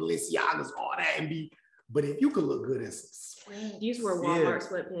that, the Balenciagas, all that, and be. But if you could look good in some sweat, these were Walmart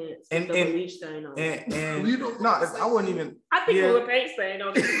sweatpants and the bleach stain on. And you know, no, I wouldn't even. I think it was a paint stain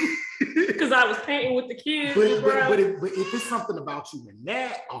on it. because I was painting with the kids. But if it's something about you in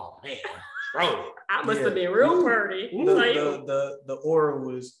that, oh man, bro, I must have been real pretty. The aura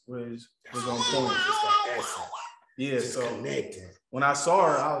was on point. Yeah, just so connecting. When I saw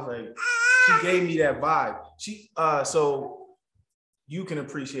her, I was like, she gave me that vibe. So you can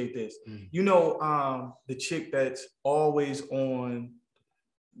appreciate this. You know, the chick that's always on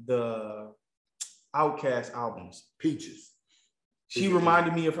the Outkast albums, Peaches. She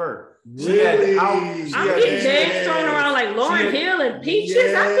reminded me of her. Really? I'm getting names thrown around like Lauryn Hill and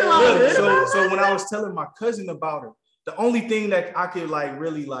Peaches. I feel all good about so when I was telling my cousin about her, the only thing that I could like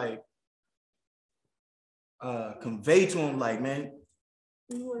really like convey to him, like, man,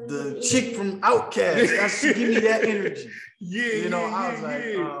 the chick from Outkast, she give me that energy. I was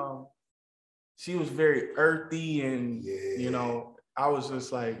like, she was very earthy, and I was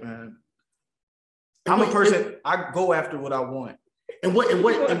just like, man, I'm a person. I go after what I want. And what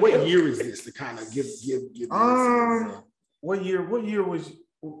year is this to kind of give what year was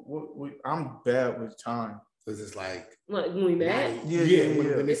what I'm bad with time. Because it's like when we met?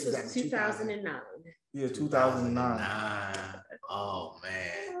 When this was 2009. Yeah, 2009. Oh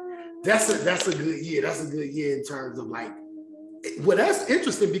man. That's a good year. That's a good year in terms of like, well, that's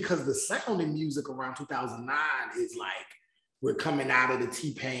interesting because the sound in music around 2009 is like, we're coming out of the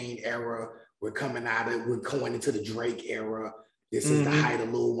T-Pain era. We're going into the Drake era. This is the height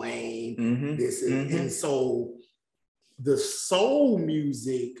of Lil Wayne. This is, and so the soul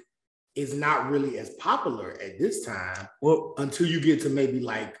music is not really as popular at this time. Well, until you get to maybe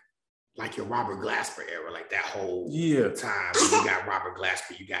like your Robert Glasper era, like that whole time. You got Robert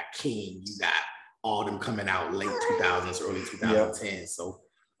Glasper, you got King, you got all them coming out late 2000s, early 2010s.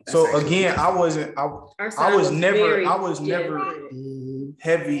 So again, I was never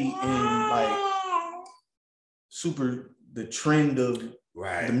heavy in like super the trend of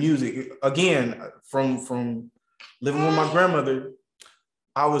the music. Again, from living with my grandmother,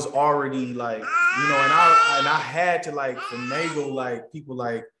 I was already like, and I had to like finagle like people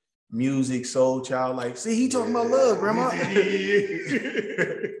like Music, Soul Child, like, see, he talking about love, grandma.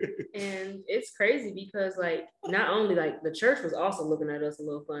 And it's crazy because like not only like the church was also looking at us a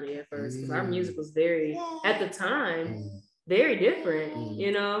little funny at first because our music was very, at the time, very different,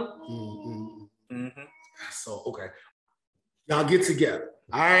 So okay, y'all get together,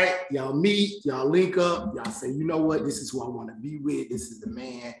 all right, y'all meet, y'all link up, y'all say, you know what, this is who I want to be with, this is the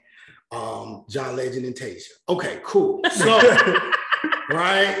man, John Legend and Tayshia. Okay, cool. So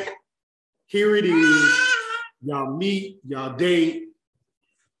right, here it is, y'all meet, y'all date.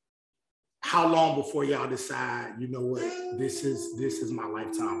 How long before y'all decide, you know what, this is my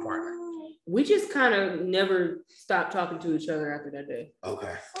lifetime partner? We just kind of never stopped talking to each other after that day.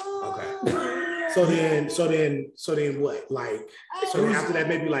 Okay. So then what? Like, so then after that,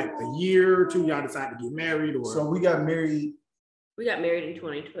 maybe like a year or two, y'all decided to get married, or? So we got married. We got married in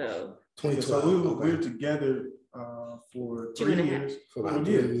 2012. 2012. So we were together for 3 years. For about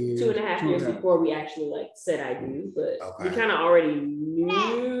 3 years. 2.5 years before we actually like said I do, but we kind of already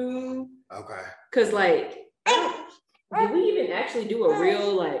knew. Okay. Cause like, did we even actually do a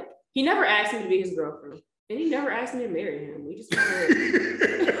real like? He never asked me to be his girlfriend, and he never asked me to marry him. We just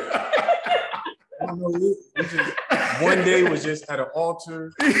one day was just at an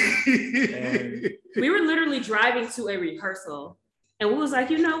altar, and we were literally driving to a rehearsal, and we was like,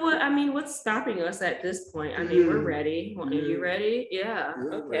 you know what? I mean, what's stopping us at this point? I mean, we're ready. Are you ready? Yeah.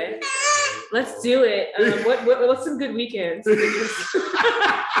 Okay. Let's do it. What's some good weekends?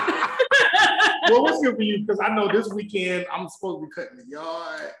 Well, what's good for you? Because I know this weekend I'm supposed to be cutting the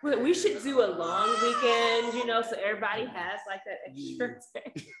yard. But we should do a long weekend, so everybody has like that extra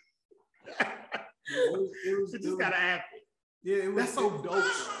day. It just gotta happen. Yeah, that's so dope.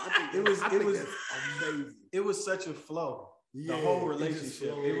 It was amazing. It was such a flow. The whole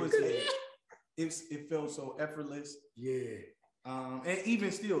relationship. It felt so effortless. Yeah. And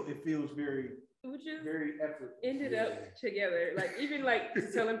even still, it feels very effortless. Ended up together, like even like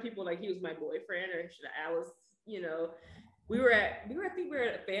telling people like he was my boyfriend, or I was, we were at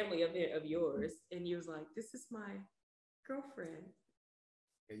a family event of yours, and he was like, "This is my girlfriend."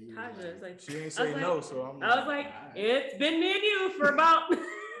 Taja, like, she ain't say no, so I was like, it's been me and you for about 6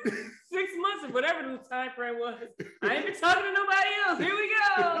 months or whatever the time frame was. I ain't been talking to nobody else. Here we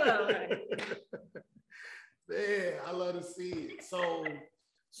go. Man, I love to see it. So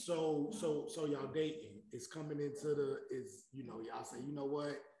y'all dating. It's coming into y'all say, you know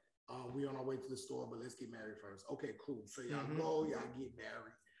what? We on our way to the store, but let's get married first. Okay, cool. So y'all go, y'all get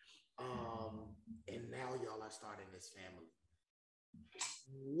married. And now y'all are starting this family.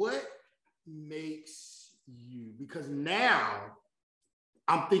 What makes you, because now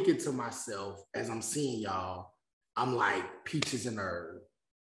I'm thinking to myself as I'm seeing y'all, I'm like Peaches and Herb,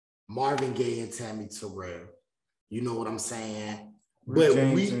 Marvin Gaye and Tammy Terrell. You know what I'm saying? Rick but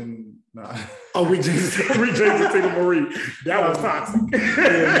James we and nah. Oh, Rick James and Tina Marie. That was toxic.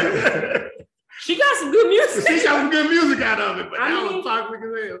 She got some good music. She got some good music out of it, but that mean, was toxic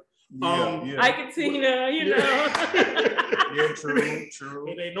as hell. Ike Tina, you know. Yeah, true.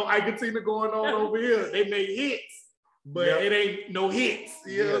 It ain't no Ike Tina going on over here. They make hits, but it ain't no hits.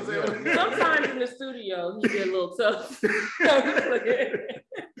 You know what I'm saying? Sometimes in the studio, he get a little tough.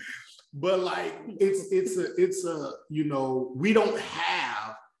 But like it's a you know, we don't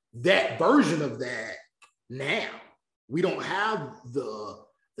have that version of that now. We don't have the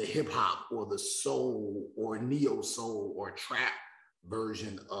hip hop or the soul or neo soul or trap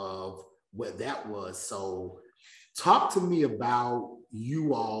version of what that was. So talk to me about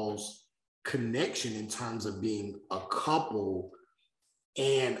you all's connection in terms of being a couple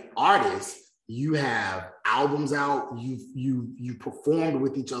and artists. You have albums out, you performed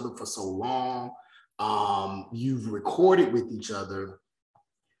with each other for so long, you've recorded with each other.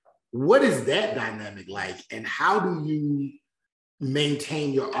 What is that dynamic like, and how do you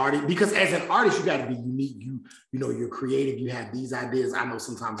maintain your art? Because as an artist, you got to be unique. You know, you're creative, you have these ideas. I know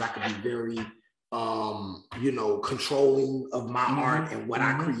sometimes I can be very you know, controlling of my art and what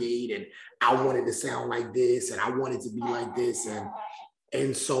I create, and I want it to sound like this and I want it to be like this,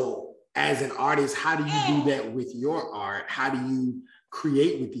 and so as an artist, how do you do that with your art? How do you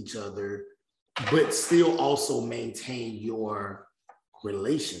create with each other, but still also maintain your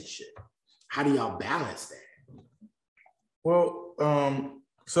relationship? How do y'all balance that? Well,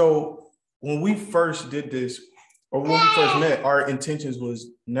 so when we first did this, or when we first met, our intentions was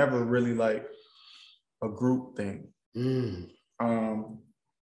never really like a group thing.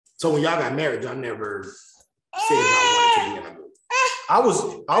 So when y'all got married, y'all never said y'all wanted to be in a group? I was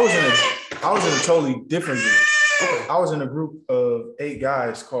in a totally different group. Okay. I was in a group of 8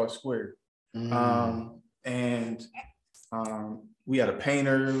 guys called Square. And we had a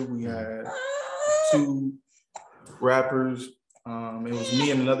painter, we had 2 rappers. It was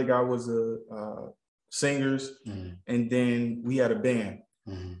me and another guy was singers. And then we had a band.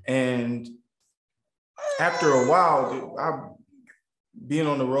 And after a while, I being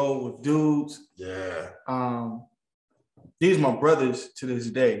on the road with dudes. These are my brothers to this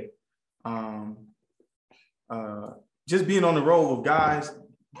day. Just being on the road with guys,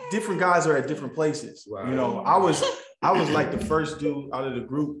 different guys are at different places. Right. You know, I was like the first dude out of the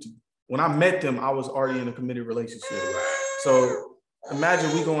group. When I met them, I was already in a committed relationship. Right. So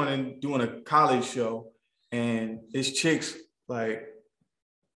imagine we going and doing a college show and this chick's like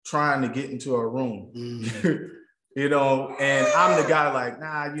trying to get into our room. You know, and I'm the guy like,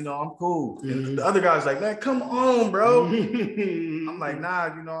 nah, you know, I'm cool. And the other guy's like, man, come on, bro. I'm like,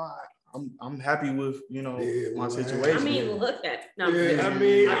 nah, you know, I'm happy with, you know, my situation. I mean, look at I'm kidding.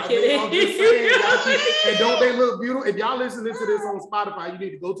 I'm just saying, and don't they look beautiful? If y'all listening to this on Spotify, you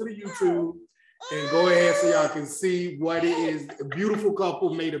need to go to the YouTube and go ahead so y'all can see what it is. A beautiful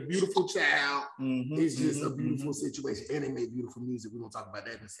couple made a beautiful child. It's just a beautiful situation. And they made beautiful music. We're gonna talk about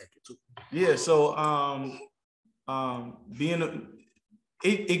that in a second too. Yeah, so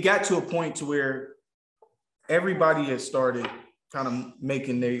it got to a point to where everybody had started kind of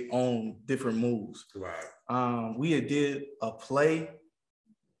making their own different moves. Right. We had did a play,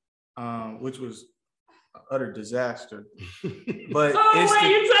 which was an utter disaster. But you're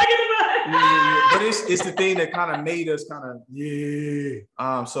talking about? But it's the thing that kind of made us kind of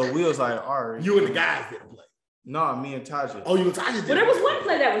so we was like, all right. You and the guys did a play. No, me and Taja. Oh, you and Taja did. Well, there was one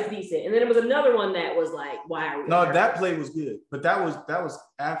play that was decent, and then there was another one that was like, why are we? No, that play was good, but that was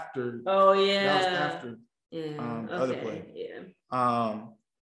after. Oh yeah. That was after. Other play. Yeah.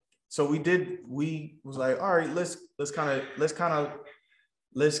 So we was like, all right, let's kind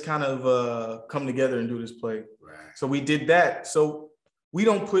of come together and do this play. Right. So we did that. So we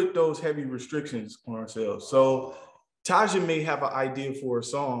don't put those heavy restrictions on ourselves. So Taja may have an idea for a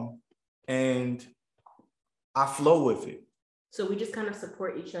song and I flow with it. So we just kind of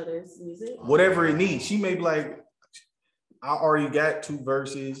support each other's music? Whatever it needs. She may be like, I already got 2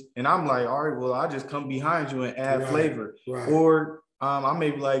 verses and I'm like, all right, well, I'll just come behind you and add flavor. Right. Or I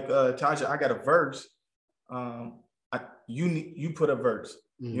may be like, Taja, I got a verse. You put a verse,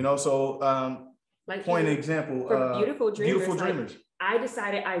 you know? So like point example. For Beautiful Dreamers. Beautiful Dreamers. Like, I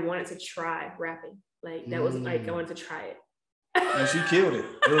decided I wanted to try rapping. Like that was like, I wanted to try it. And she killed it.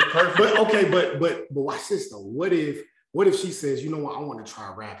 It was perfect. But okay, but watch this though. What if she says, you know what, I want to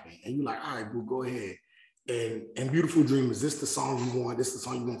try rapping, and you're like, all right, boo, go ahead. And Beautiful Dreamers, this the song you want, this the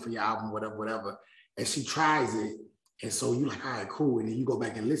song you want for your album, whatever. And she tries it, And so you like, all right, cool. And then you go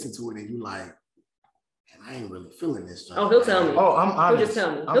back and listen to it and you like, man, I ain't really feeling this. Oh, he'll tell me. Oh, I'm honest. He'll just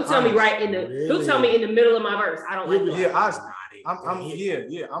tell me. He'll tell me right in the, he'll tell me in the middle of my verse. I don't like that.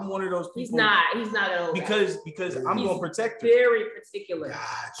 Yeah, I'm one of those people. He's not gonna because I'm gonna protect it. Very particular.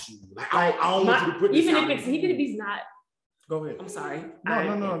 Got you. Like, I don't want you to put this even if he's not. Go ahead. I'm sorry.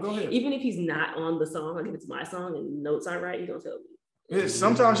 No, go ahead. Even if he's not on the song, like if it's my song and notes aren't right, he's gonna tell me. Yeah,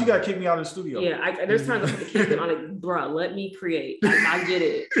 sometimes you gotta kick me out of the studio. Yeah, there's times I have to kick him. I'm like, bro, let me create. I get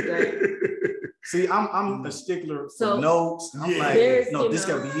it. Right? See, I'm a stickler for notes. I'm like, no, this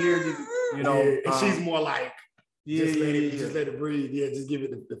gotta be here. You know, and she's more like, just let it breathe. Yeah, just give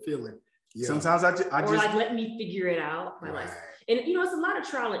it the feeling. Yeah. Sometimes I just like, let me figure it out. And it's a lot of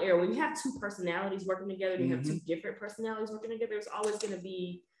trial and error. When you have two personalities working together, you have two different personalities working together, there's always going to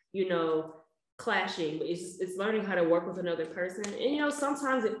be, clashing. But it's learning how to work with another person. And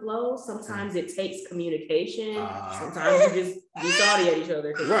sometimes it flows, sometimes it takes communication, sometimes you just sauty at each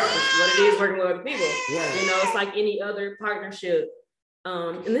other because that's what it is working with other people. It's like any other partnership.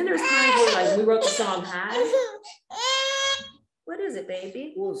 And then there's times where like we wrote the song High. What is it,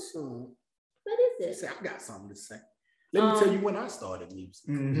 baby? What song? What is it? I got something to say. Let me tell you when I started music.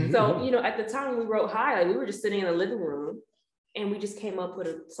 So, at the time we wrote High, like, we were just sitting in the living room and we just came up with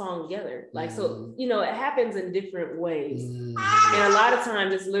a song together. Like, so, it happens in different ways. And a lot of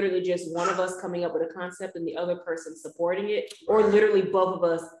times it's literally just one of us coming up with a concept and the other person supporting it, or literally both of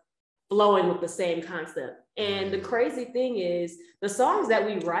us flowing with the same concept. And the crazy thing is the songs that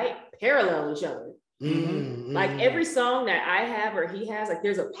we write parallel each other. Like every song that I have or he has, like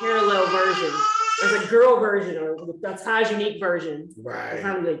there's a parallel version. There's a girl version or a Taj Unique version. Right. It's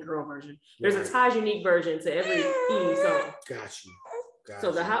not really a girl version. There's a Taj Unique version to every theme song. Got you.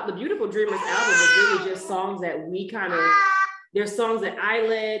 So the Beautiful Dreamers album is really just songs that we there's songs that I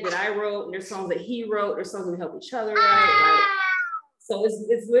led, that I wrote, and there's songs that he wrote, there's songs that we help each other write. Like, so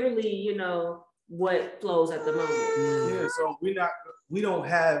it's literally, what flows at the moment. Yeah, so we don't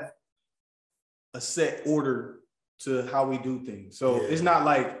have a set order to how we do things. So it's not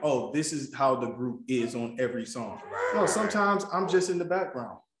like, oh, this is how the group is on every song. No, sometimes I'm just in the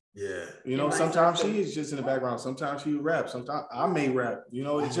background. Yeah. Sometimes she is just in the background. Sometimes she rap. Sometimes I may rap.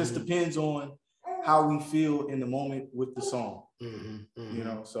 It just depends on how we feel in the moment with the song.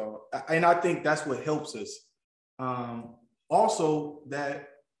 So, and I think that's what helps us. Also that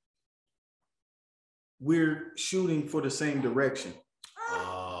we're shooting for the same direction.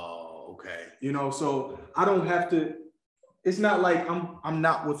 So I don't have to, it's not like I'm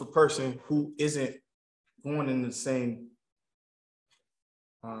not with a person who isn't going in the same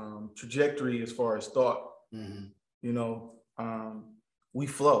trajectory as far as thought. We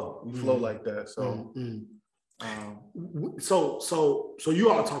flow like that. So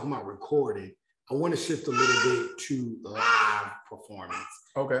you all talking about recording. I want to shift a little bit to live performance.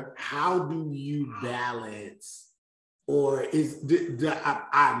 Okay. How do you balance, or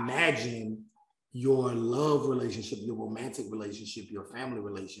I imagine your love relationship, your romantic relationship, your family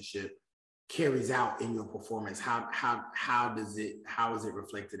relationship carries out in your performance? How is it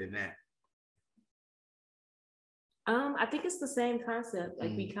reflected in that? I think it's the same concept.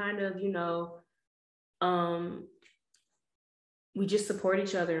 Like we kind of, we just support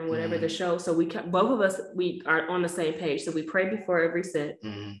each other in whatever the show. So both of us, we are on the same page. So we pray before every set,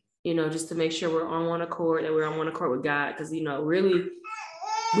 just to make sure we're on one accord, that we're on one accord with God. Because, really,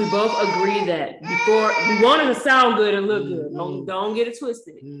 we both agree that before we want it to sound good and look good. Don't get it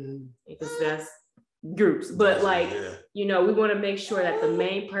twisted, because that's groups. But we want to make sure that the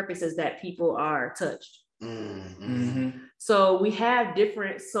main purpose is that people are touched. So we have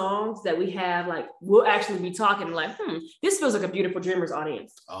different songs that we have, like we'll actually be talking like, this feels like a Beautiful Dreamers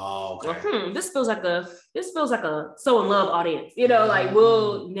audience. Oh, okay. Or, this feels like a So in Love audience. Like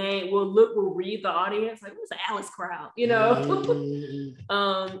we'll read the audience, like what's the Alice crowd, and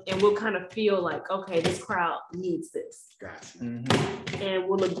we'll kind of feel like, okay, this crowd needs this. Gotcha. And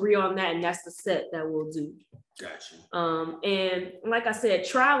we'll agree on that, and that's the set that we'll do. Gotcha. And like I said,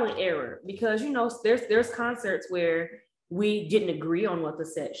 trial and error, because there's concerts where we didn't agree on what the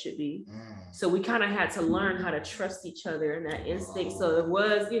set should be. So we kind of had to learn how to trust each other in that instinct. So it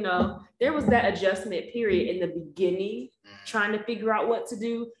was, there was that adjustment period in the beginning, trying to figure out what to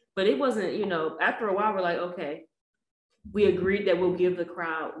do. But it wasn't, after a while, we're like, okay, we agreed that we'll give the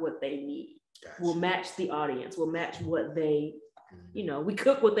crowd what they need. Gotcha. We'll match the audience. We'll match what they, we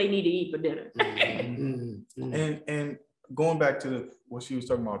cook what they need to eat for dinner. And going back to what she was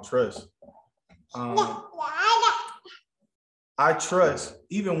talking about, trust. I trust,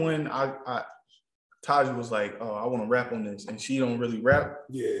 even when Taj was like, oh, I want to rap on this, and she don't really rap.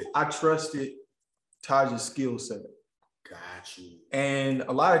 Yeah. I trusted Taj's skill set. Got you. And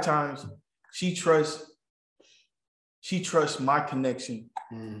a lot of times she trusts my connection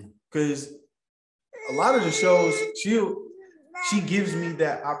because a lot of the shows she gives me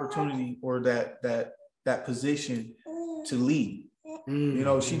that opportunity or that position to lead. You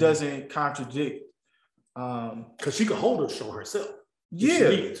know, she doesn't contradict. Because she could hold her show herself.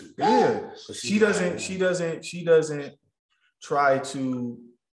 Yeah. She doesn't try to.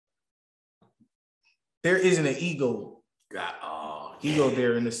 There isn't an ego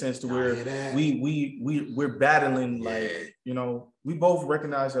there in the sense to where we're battling like, you know, we both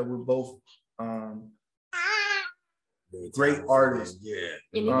recognize that we're both great artists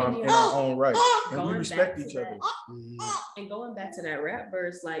in our own right, and we respect each other. And going back to that rap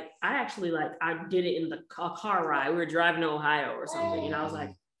verse, like I did it in the car ride. We were driving to Ohio or something, and I was like,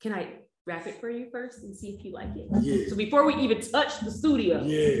 "Can I rap it for you first and see if you like it?" Yeah. So before we even touch the studio,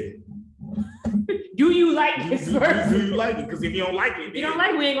 do you like this verse? Do you like it? Because if you don't like it, if you don't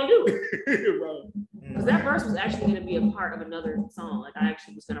like it, we ain't gonna do it. Right. Because that verse was actually going to be a part of another song. Like I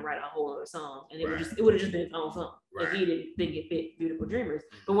actually was going to write a whole other song, and it would have just been its own song if he didn't think it fit "Beautiful Dreamers."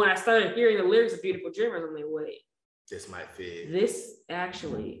 But when I started hearing the lyrics of "Beautiful Dreamers," I'm like, wait, this might fit. This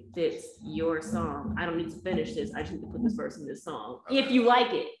actually fits your song. I don't need to finish this. I just need to put this verse in this song if you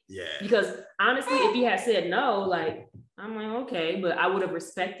like it. Yeah. Because honestly, if he had said no, like I'm like okay, but I would have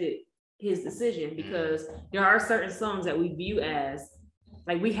respected his decision because there are certain songs that we view as.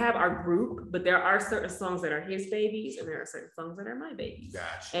 Like we have our group, but there are certain songs that are his babies, and there are certain songs that are my babies.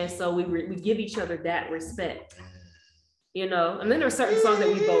 Gotcha. And so we give each other that respect, you know. And then there are certain songs that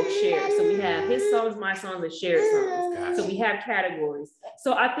we both share. So we have his songs, my songs, and shared songs. Gotcha. So we have categories.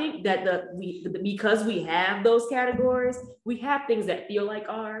 So I think that because we have those categories, we have things that feel like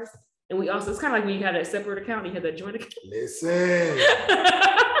ours, and we also it's kind of like when you have that separate account, you have that joint account. Listen.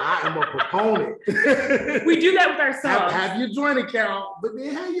 I am a proponent. We do that with our songs. Have your joint account, but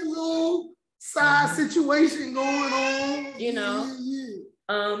then have your little side situation going on. You know.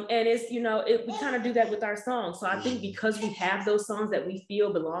 And it's, you know, we kind of do that with our songs. So I think because we have those songs that we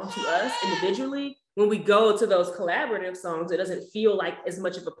feel belong to us individually, when we go to those collaborative songs, it doesn't feel like as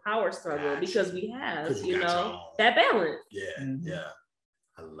much of a power struggle because we have, you know, that balance. Yeah, yeah.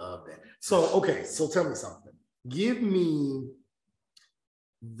 I love that. So, okay, so tell me something. Give me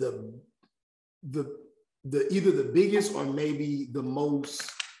the either the biggest or maybe the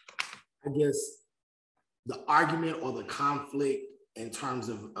most, I guess, the argument or the conflict in terms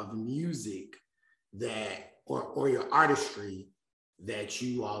of music that or your artistry that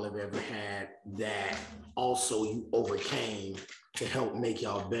you all have ever had that also you overcame to help make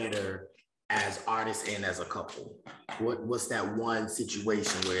y'all better as artists and as a couple. What's that one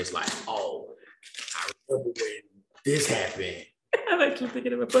situation where it's like, oh, I remember when this happened. I'm actually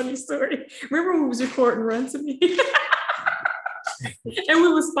thinking of a funny story. Remember when we was recording Run to Me? And we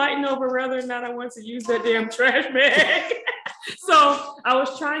was fighting over whether or not I wanted to use that damn trash bag. So I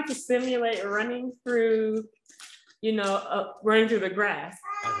was trying to simulate running through, running through the grass.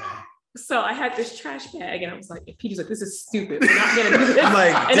 Okay. So I had this trash bag and I was like, and Peter's like, this is stupid. We're not gonna do this.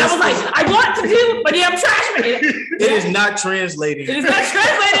 I was like, I want to do my damn trash bag. It is not translating. It is not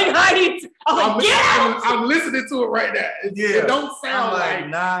translating right. I'm listening to it right now. It don't sound like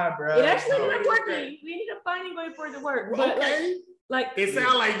nah, bro. It actually ended up working. We ended up finding a way for it to work. But okay. Like it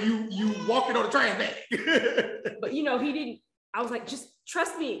sounded like you walking on a trash bag. But he didn't. I was like, just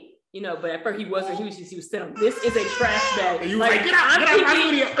trust me. But at first he wasn't. He was saying, "This is a trash bag." And you like, get out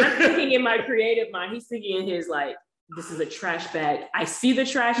I'm thinking in my creative mind. He's thinking in his like, "This is a trash bag." I see the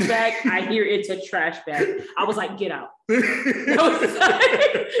trash bag. I hear it's a trash bag. I was like, "Get out!" I was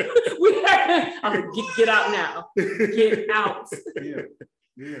like, "Get out now! Get out!"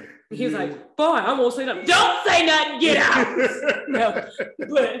 Yeah. He was like, "Boy, I won't say nothing. Don't say nothing. Get out!" No,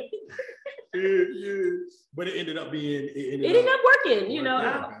 but. But it ended up being. It ended up working,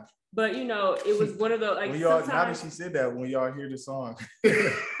 But it was one of the like. Now that she said that, when y'all hear the song,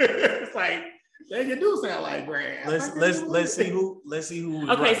 it's like you do sound like Brad. Let's see who.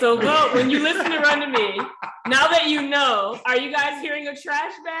 Okay, right. So vote when you listen to Run to Me. Now that you know, are you guys hearing a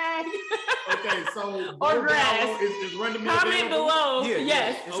trash bag? Okay, so or grass? Is Run to Me comment below. Yeah,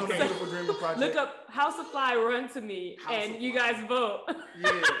 yes. It's on the Beautiful Dreamer Project. Look up House of Fly, Run to Me, and you guys vote.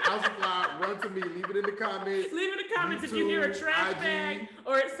 Yeah, House of Fly, Run to Me. Leave it in the comments. Leave in the comments YouTube, if you hear a trash bag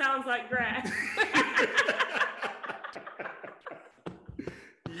or it sounds like grass.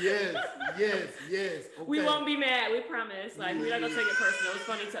 Yes. Okay. We won't be mad. We promise. Like we're not gonna take it personal. It's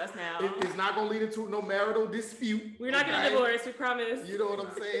funny to us now. It's not gonna lead into no marital dispute. We're not gonna divorce. We promise. You know what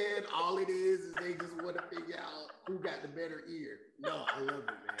I'm saying? All it is they just want to figure out who got the better ear. No, I love it,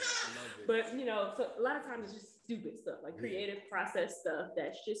 man. I love it. But so a lot of times it's just stupid stuff, like creative process stuff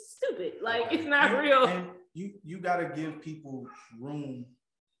that's just stupid. Like it's not real. And you gotta give people room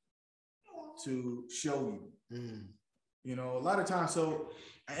to show you. You know, a lot of times. So,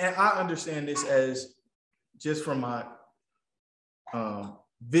 and I understand this as just from my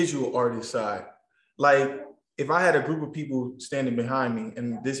visual artist side. Like, if I had a group of people standing behind me,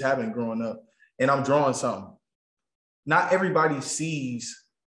 and this happened growing up, and I'm drawing something, not everybody sees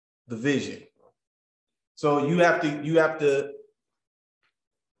the vision. So you have to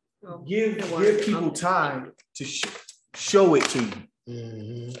give people time to show it to you.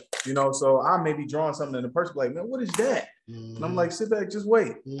 You know, so I may be drawing something and the person like, man, what is that? And I'm like, sit back, just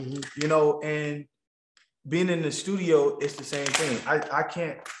wait. You know, and being in the studio, it's the same thing.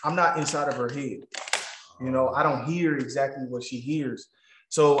 I'm not inside of her head. You know, I don't hear exactly what she hears.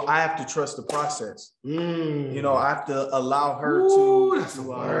 So I have to trust the process. You know, I have to allow her to. That's a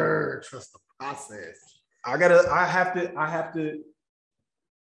word. Trust the process. I have to.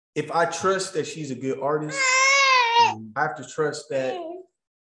 If I trust that she's a good artist, I have to trust that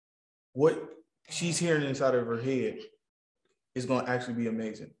what she's hearing inside of her head is going to actually be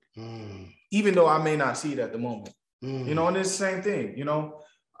amazing. Even though I may not see it at the moment. You know, and it's the same thing. You know,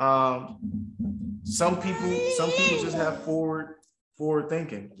 some people just have forward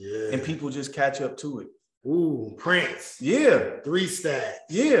thinking, and people just catch up to it. Ooh, Prince. 3 Stacks.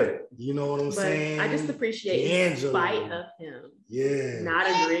 You know what I'm saying? I just appreciate in spite of him not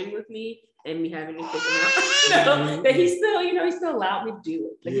agreeing with me and me having to figure out that he still allowed me to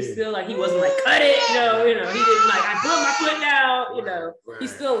do it. Like he still he wasn't like, cut it, he didn't like, I put my foot down, he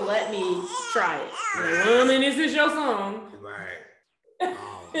still let me try it. Like, well, I mean, this is your song. Right.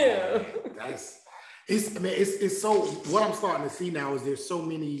 Oh, it's so, what I'm starting to see now is there's so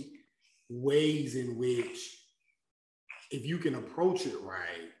many ways in which, if you can approach it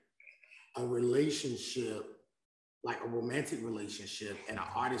right, a relationship, like a romantic relationship and an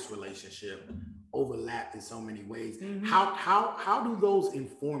artist relationship, overlap in so many ways. How do those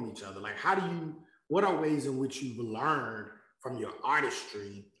inform each other? Like, what are ways in which you've learned from your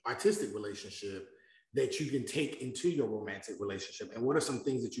artistic relationship that you can take into your romantic relationship? And what are some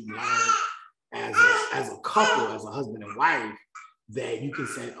things that you've learned as a couple, as a husband and wife, that you can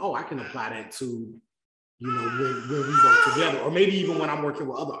say, oh, I can apply that to, when we work together, or maybe even when I'm working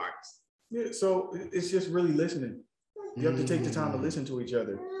with other artists? Yeah, so it's just really listening. You have to take the time to listen to each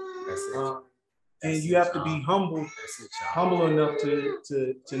other. That's it. And you have to be humble enough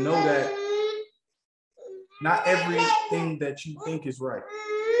to know that not everything that you think is right.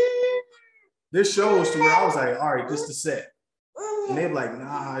 There's shows to where I was like, all right, this is the set. And they're like,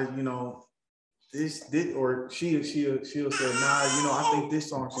 nah, this or she'll say, nah, I think this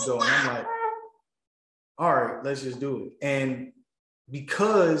song should go. And I'm like, all right, let's just do it. And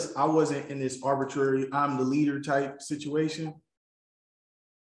because I wasn't in this arbitrary, I'm the leader type situation,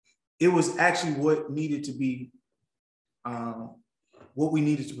 it was actually what needed to be, what we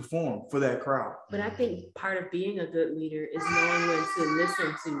needed to perform for that crowd. But I think part of being a good leader is knowing when to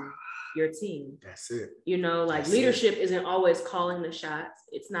listen to your team. That's it. Leadership isn't always calling the shots.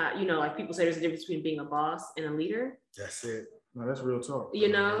 It's not, like people say there's a difference between being a boss and a leader. That's it. No, that's real talk.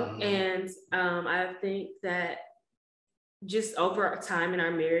 And I think that just over time in our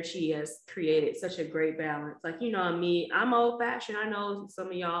marriage, he has created such a great balance. Like, me, I'm old fashioned. I know some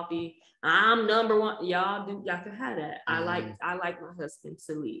of y'all I'm number one. Y'all can have that. I like my husband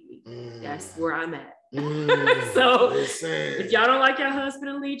to lead me. That's where I'm at. So if y'all don't like your husband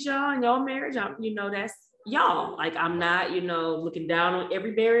to lead y'all in your marriage, that's y'all. Like, I'm not, looking down on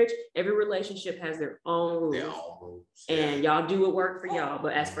every marriage. Every relationship has their own rules. And y'all do what work for y'all.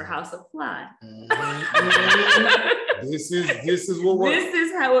 But as for House of Fly, this is what works. This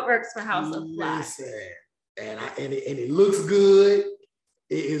is how it works for House of Fly. Listen, and it looks good.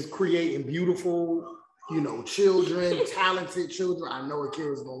 It is creating beautiful, children, talented children. I know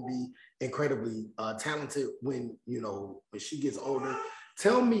Akira's gonna be incredibly talented when she gets older.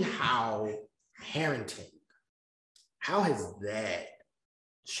 Tell me how parenting, how has that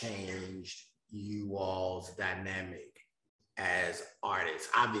changed you all's dynamic as artists?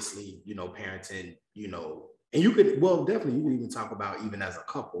 Obviously, parenting, and you could even talk about even as a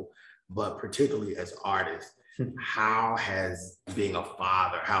couple, but particularly as artists, how has being a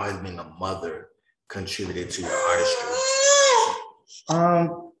father, how has being a mother contributed to your artistry?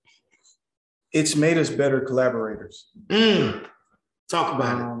 It's made us better collaborators. Talk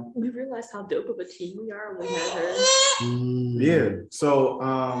about it. We realized how dope of a team we are when we had her. Yeah. So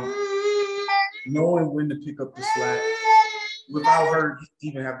knowing when to pick up the slack without her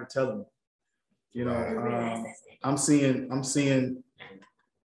even having to tell them. You know, I'm seeing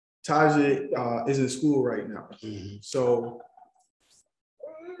Taja is in school right now. So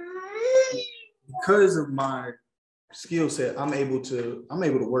because of my skill set, I'm able to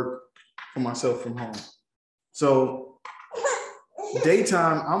work for myself from home. So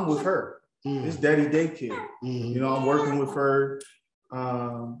daytime, I'm with her. It's daddy daycare. You know, I'm working with her.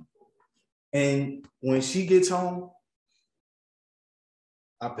 And when she gets home,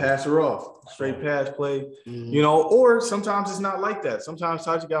 I pass her off, straight pass play, you know, or sometimes it's not like that. Sometimes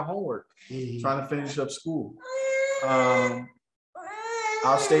Taja got homework, trying to finish up school. I'll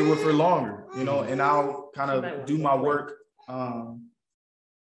stay with her longer, you know, and I'll kind of do my work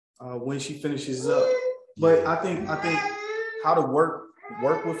when she finishes up. But I think how to work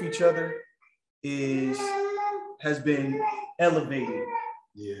with each other has been elevated.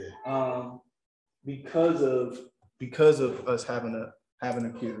 Yeah. Because of us having a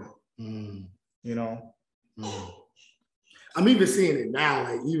kid. You know. I'm even seeing it now,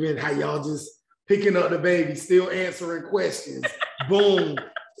 like even how y'all just picking up the baby, still answering questions. Boom.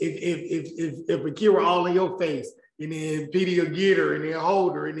 If Akira all in your face, and then Petey will get her and then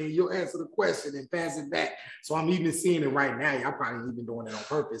hold her, and then you'll answer the question and pass it back. So I'm even seeing it right now. Y'all probably even doing it on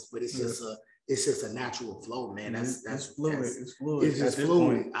purpose, but it's just a natural flow, man. That's fluid. It's fluid. It's just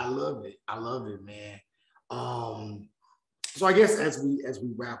fluid. I love it, man. So I guess as we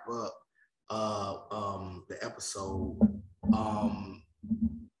wrap up the episode,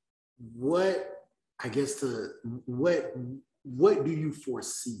 what do you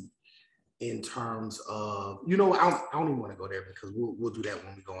foresee in terms of, you know, I don't even want to go there because we'll do that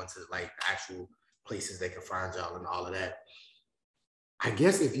when we go into like actual places they can find y'all and all of that. I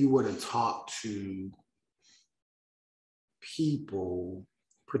guess if you were to talk to people,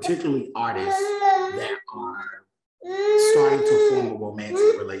 particularly artists that are starting to form a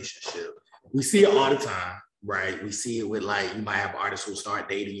romantic relationship, we see it all the time, right? We see it with like, you might have artists who start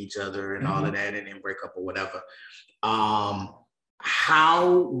dating each other and all of that and then break up or whatever.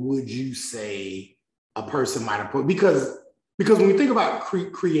 How would you say a person might approach, because when we think about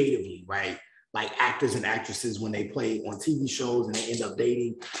creatively, right? Like actors and actresses when they play on TV shows and they end up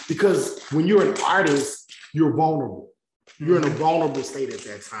dating, because when you're an artist, you're vulnerable. You're in a vulnerable state at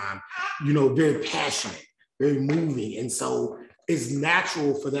that time, you know, very passionate, very moving. And so it's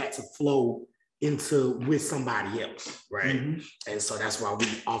natural for that to flow into with somebody else, right? And so that's why we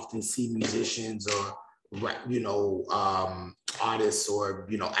often see musicians or, you know, artists or,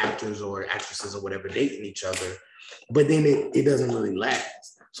 you know, actors or actresses or whatever dating each other, but then it doesn't really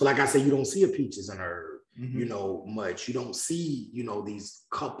last. So like I said, you don't see a Peaches and Herb, you know, much. You don't see, you know, these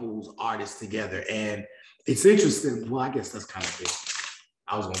couples, artists together. And it's interesting. Well, I guess that's kind of different.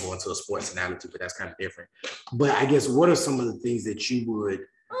 I was going to go into a sports analogy, but that's kind of different. But I guess what are some of the things that you would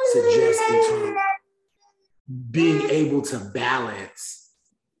suggest in terms of being able to balance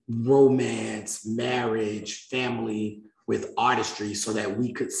romance, marriage, family with artistry so that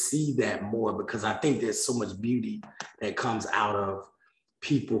we could see that more? Because I think there's so much beauty that comes out of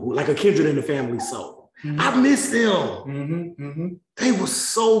people who, like a Kindred and the Family Soul. I miss them. They were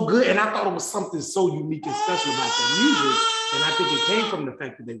so good. And I thought it was something so unique and special about their music. And I think it came from the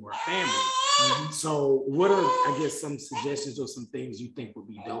fact that they were a family. So what are, I guess, some suggestions or some things you think would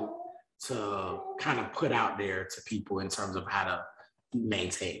be dope to kind of put out there to people in terms of how to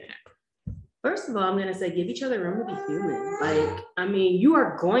maintain that? First of all, I'm going to say, give each other room to be human. Like, I mean, you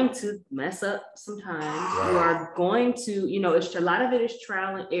are going to mess up sometimes. You are going to, you know, a lot of it is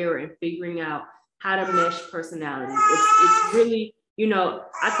trial and error and figuring out how to mesh personalities. It's really, you know,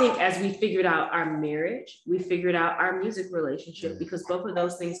 I think as we figured out our marriage, we figured out our music relationship, because both of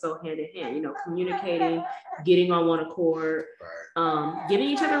those things go hand in hand, you know, communicating, getting on one accord, giving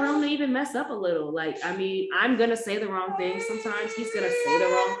each other room to even mess up a little. Like, I mean, I'm going to say the wrong things sometimes. He's going to say the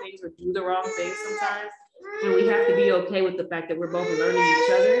wrong things or do the wrong things sometimes. And we have to be okay with the fact that we're both learning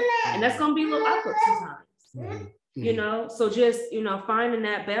each other. And that's going to be a little awkward sometimes, you know? So just, you know, finding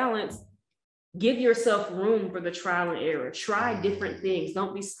that balance. Give yourself room for the trial and error. Try different things.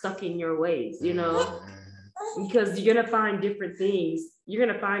 Don't be stuck in your ways, you know, because you're going to find different things. You're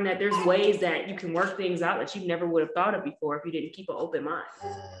going to find that there's ways that you can work things out that you never would have thought of before if you didn't keep an open mind.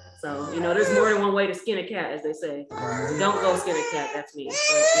 So, you know, there's more than one way to skin a cat, as they say. Don't go skin a cat. That's me.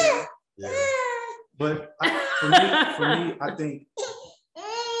 But, you know. But for me, I think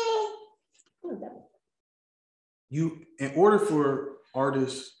in order for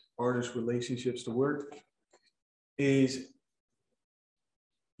artist relationships to work, is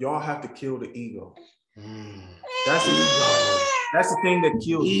y'all have to kill the ego. That's the thing that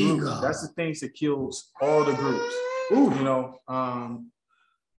kills groups. That's the things that kills all the groups. You know,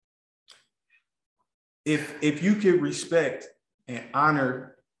 if you could respect and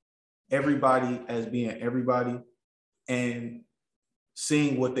honor everybody as being everybody and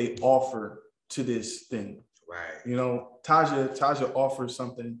seeing what they offer to this thing. Right. You know, Taja offers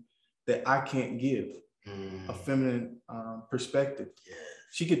something that I can't give, a feminine perspective. Yeah.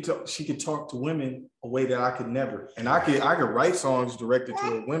 She could talk to women a way that I could never. And I could write songs directed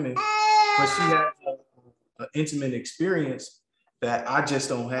toward women, but she has an intimate experience that I just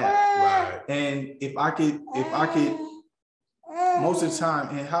don't have. Right. And if I could, most of the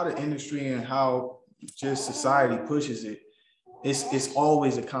time, and how the industry and how just society pushes it, it's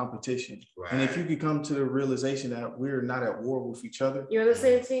always a competition. Right. And if you could come to the realization that we're not at war with each other. You're on the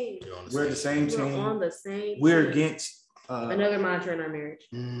same team. We're the same team. We're on the same We're team. against another mantra in our marriage.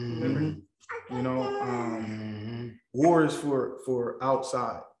 Remember? You know, war is for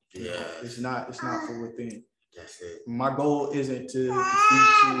outside. Yeah. It's not for within. That's it. My goal isn't to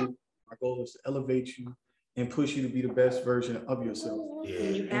defeat you. My goal is to elevate you and push you to be the best version of yourself. Yeah.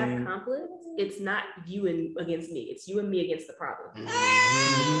 When you have conflict, it's not you and against me. It's you and me against the problem.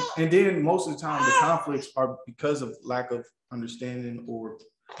 And then most of the time, the conflicts are because of lack of understanding or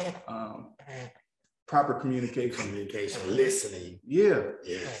proper communication, listening. Yeah.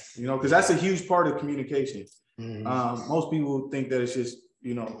 You know, because that's a huge part of communication. Most people think that it's just,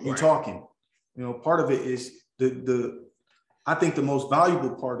 you know, you talking. You know, part of it is I think the most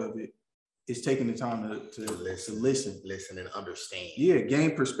valuable part of it is taking the time to listen and understand. Yeah,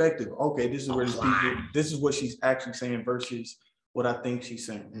 gain perspective. Okay, this is where this is what she's actually saying versus what I think she's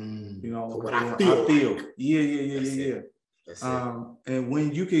saying. You know, what I feel. Yeah. And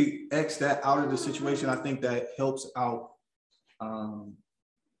when you can X that out of the situation, I think that helps out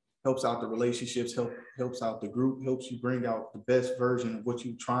the relationships, helps out the group, helps you bring out the best version of what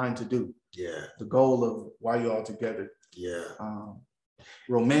you're trying to do. Yeah. The goal of why you're all together. Yeah.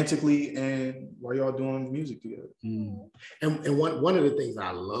 Romantically and while y'all doing music together. And one of the things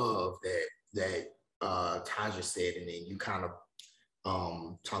I love that Taja said, and then you kind of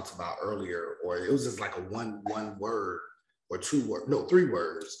talked about earlier, or it was just like a one word or 3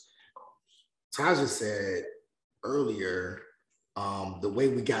 words. Taja said earlier, the way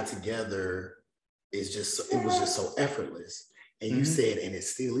we got together it was just so effortless. And you said, and it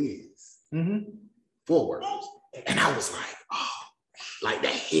still is. 4 words. And I was like, oh, like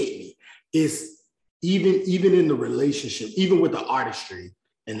that hit me. It's even in the relationship, even with the artistry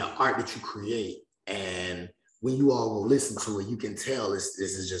and the art that you create. And when you all will listen to it, you can tell this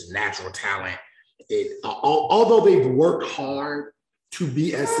is just natural talent. Although they've worked hard to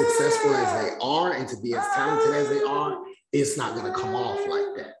be as successful as they are and to be as talented as they are, it's not going to come off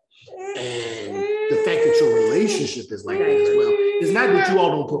like that. And the fact that your relationship is like that as well, it's not that you all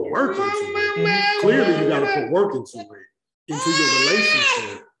don't put work into it. Clearly, you got to put work into your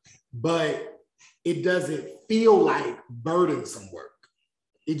relationship, but it doesn't feel like burdensome work.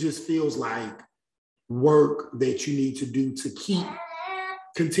 It just feels like work that you need to do to keep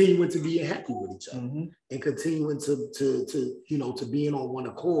continuing to be happy with each other and continuing to being on one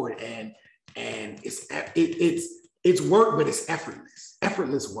accord. And it's work, but it's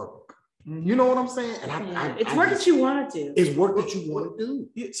effortless work. You know what I'm saying? And it's work that you want to do. It's work that you want to do.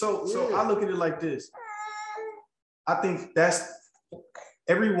 Yeah, so I look at it like this. I think that's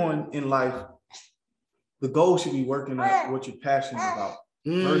everyone in life. The goal should be working at what you're passionate about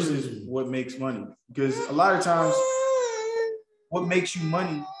versus what makes money. Because a lot of times, what makes you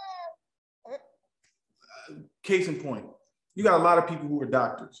money, case in point, you got a lot of people who are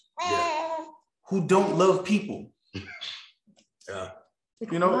doctors who don't love people.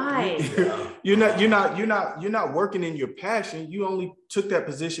 You know, you're not working in your passion. You only took that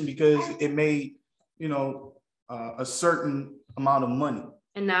position because it made, a certain amount of money.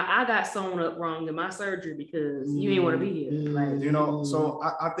 And now I got sewn up wrong in my surgery because you didn't want to be here. Like, so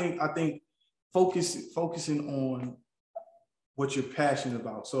I think focusing on what you're passionate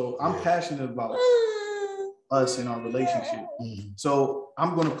about. So I'm passionate about us and our relationship. So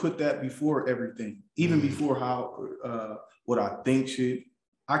I'm going to put that before everything, even before how what I think should.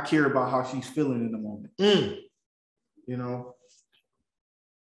 I care about how she's feeling in the moment.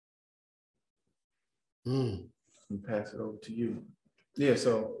 And pass it over to you. Yeah.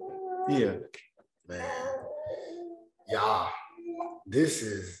 So yeah, man. Yeah, this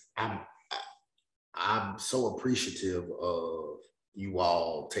is I'm so appreciative of you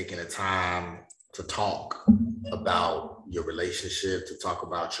all taking the time to talk about your relationship, to talk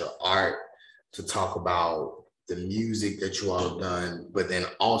about your art, to talk about the music that you all have done, but then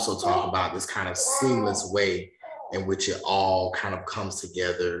also talk about this kind of seamless way in which it all kind of comes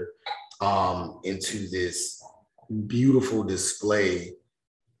together into this beautiful display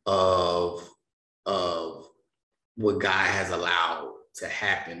of what God has allowed to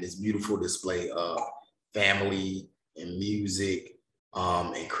happen, this beautiful display of family and music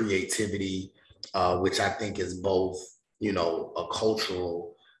and creativity, which I think is both, you know, a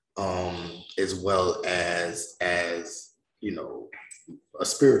cultural as well as you know, a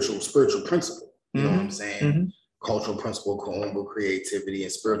spiritual principle. You know what I'm saying? Cultural principle, Kuumba creativity,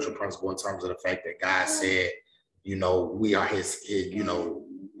 and spiritual principle in terms of the fact that God said, you know, we are his you know,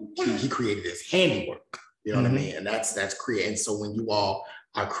 he created his handiwork. You know what I mean? And that's creating. So when you all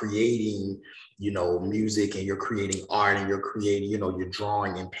are creating, you know, music, and you're creating art, and you're creating, you know, you're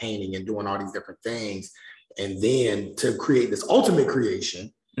drawing and painting and doing all these different things, and then to create this ultimate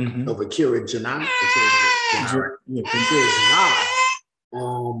creation of Akira Janai,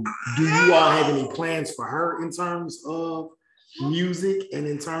 do you all have any plans for her in terms of music and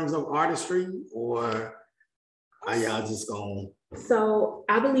in terms of artistry, or are y'all just going? So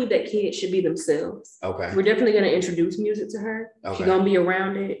I believe that kids should be themselves. Okay. We're definitely going to introduce music to her. Okay. She's going to be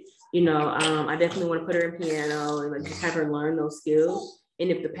around it. You know, I definitely want to put her in piano and like just have her learn those skills.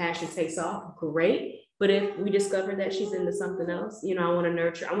 And if the passion takes off, great. But if we discover that she's into something else, you know, I want to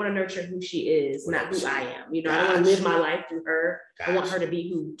nurture who she is, not who I am. You know, I want to live my life through her. I want her to be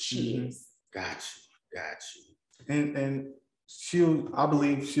who she is. Got you. And I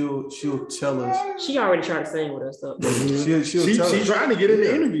believe she'll tell us. She already tried to sing with us, though. She's trying to get in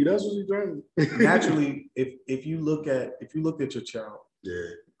the interview. That's what she's trying to. Naturally, if you look at your child,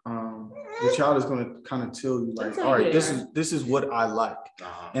 the child is going to kind of tell you like, all right, this is what I like.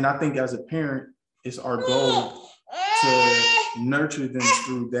 And I think as a parent, it's our goal to nurture them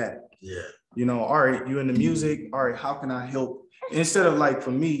through that. Yeah. You know, all right, you in the music. All right, how can I help? Instead of like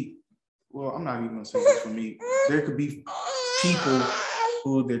for me, well, I'm not even gonna say this for me. There could be people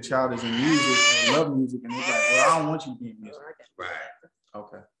who their child is in music and love music, and they're like, well, I don't want you to be in music. Right.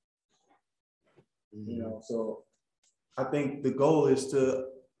 Okay. You know, so I think the goal is to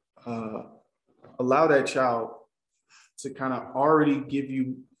allow that child to kind of already give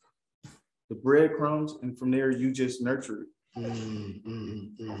you the breadcrumbs, and from there you just nurture it.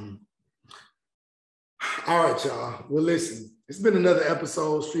 All right, y'all. Well, listen, it's been another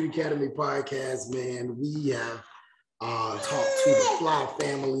episode, Street Academy Podcast, man. We have talked to the Fly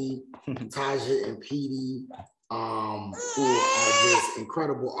family, Taja and Petey, who are just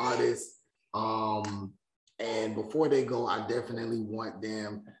incredible artists. And before they go, I definitely want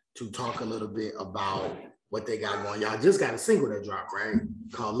them to talk a little bit about what they got going. Y'all just got a single that dropped, right?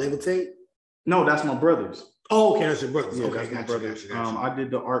 Called Levitate? No, that's my brother's. Oh, okay, that's your brother's. Yeah, okay, that's my brother's. Got you. I did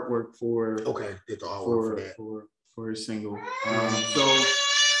the artwork for. Okay, did the artwork for his single. So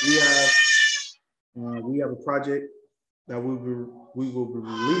we have a project that we will be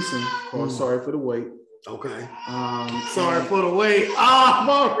releasing called "Sorry for the Wait." Okay. Sorry for the wait. I'm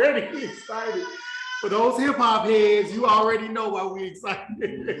already excited. For those hip hop heads, you already know why we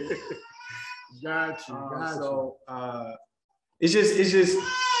excited. Got you. So it's just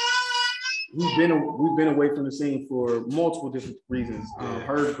we've been away from the scene for multiple different reasons.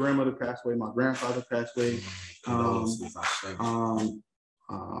 Her grandmother passed away. My grandfather passed away.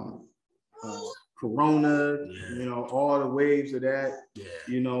 Corona, you know, all the waves of that.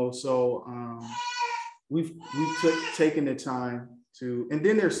 You know, so we've taken the time to, and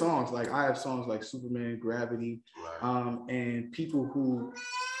then there's songs like I have songs like Superman, Gravity, and people who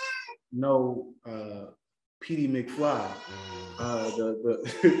know Petey McFly,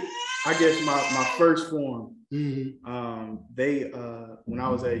 the I guess my first form. They when I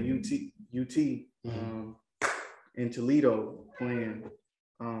was at UT in Toledo playing,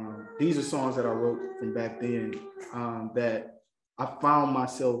 these are songs that I wrote from back then that I found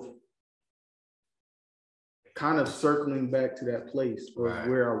myself kind of circling back to that place of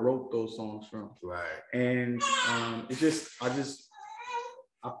where I wrote those songs from. And I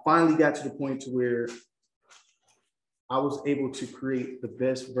finally got to the point to where I was able to create the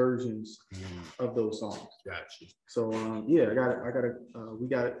best versions of those songs. Gotcha. So we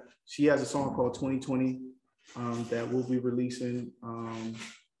got it. She has a song called 2020 that we'll be releasing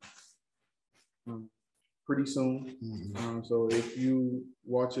pretty soon. So if you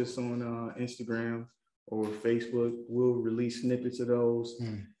watch us on Instagram or Facebook, we'll release snippets of those,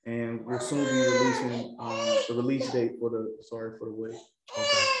 and we'll soon be releasing the release date for the Sorry for the Wait.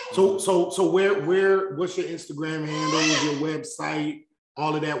 Okay. So where what's your Instagram handle, your website,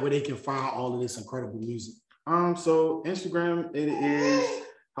 all of that, where they can find all of this incredible music? So Instagram, it is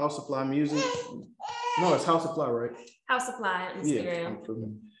House Supply Music. No, it's House of Fly, right? House of Fly on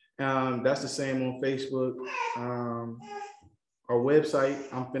Instagram. Yeah, that's the same on Facebook. Our website,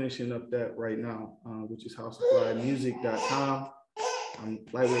 I'm finishing up that right now, which is houseofFlymusic.com. I'm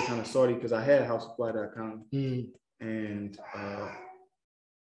lightweight kind of salty because I had houseofFly.com and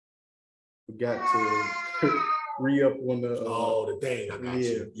forgot to re-up on the the thing. I got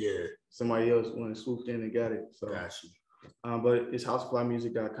you. Yeah. Somebody else went and swooped in and got it. So got you. But it's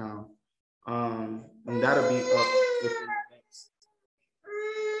houseofFlymusic.com. And that'll be up within the next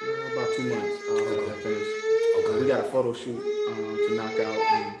about 2 months. I'll have that finished. Okay. We got a photo shoot to knock out,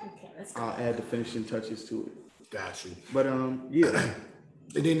 and I'll add the finishing touches to it. Got you. But yeah.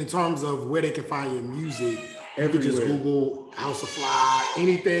 And then in terms of where they can find your music, everywhere. You can just Google House of Fly,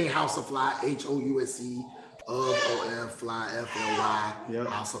 anything House of Fly, HOUSE, of Fly, FLY, yep.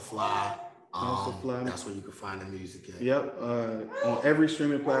 House of Fly. House of Fly. That's where you can find the music at. Yep. On every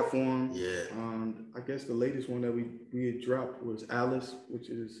streaming platform. Yeah. I guess the latest one that we had dropped was Alice, which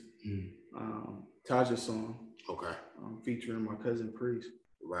is Taja's song. Okay. Featuring my cousin Priest.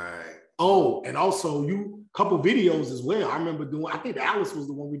 Right. Oh, and also you couple videos as well. I remember doing. I think Alice was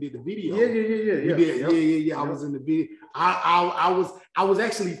the one we did the video. Yeah. I was in the video. I was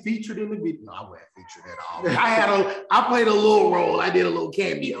actually featured in the video. No, I wasn't featured at all. I played a little role. I did a little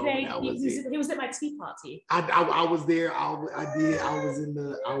cameo. He was at my tea party. I was there. I was in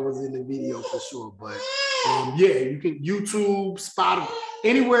the video for sure. But yeah, you can YouTube, Spotify,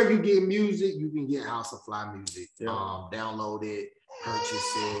 anywhere you get music, you can get House of Fly music. Yeah. Download it,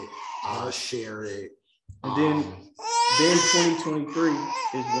 purchase it, share it. And then 2023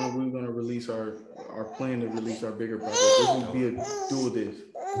 is when we're gonna release our plan to release our bigger project. This will be a dual disc.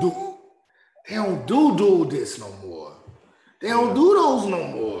 They don't do this no more. They don't do those no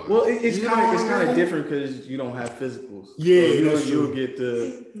more. Well, it's kind of different because you don't have physicals. Yeah, so you'll get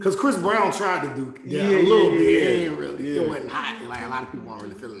the. Because Chris Brown tried to do a little bit. It ain't really. It wasn't hot. Like a lot of people aren't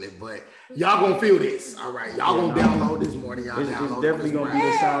really feeling it, but y'all gonna feel this. All right, y'all gonna download this morning. Y'all it's definitely gonna be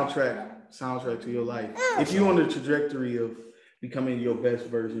the soundtrack to your life. If you're on the trajectory of becoming your best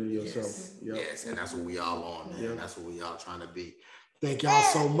version of yourself. Yes, and that's what we all on, man. Yeah. That's what we all trying to be. Thank y'all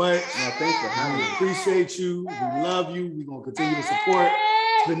so much. Thanks for having me. Appreciate you. We love you. We're going to continue to support.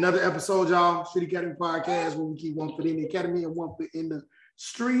 It's been another episode, y'all. Street Academy Podcast, where we keep one foot in the academy and one foot in the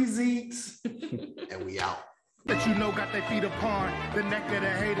streets. And we out. That you know got their feet upon the neck of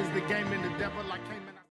the haters, the game and the devil like came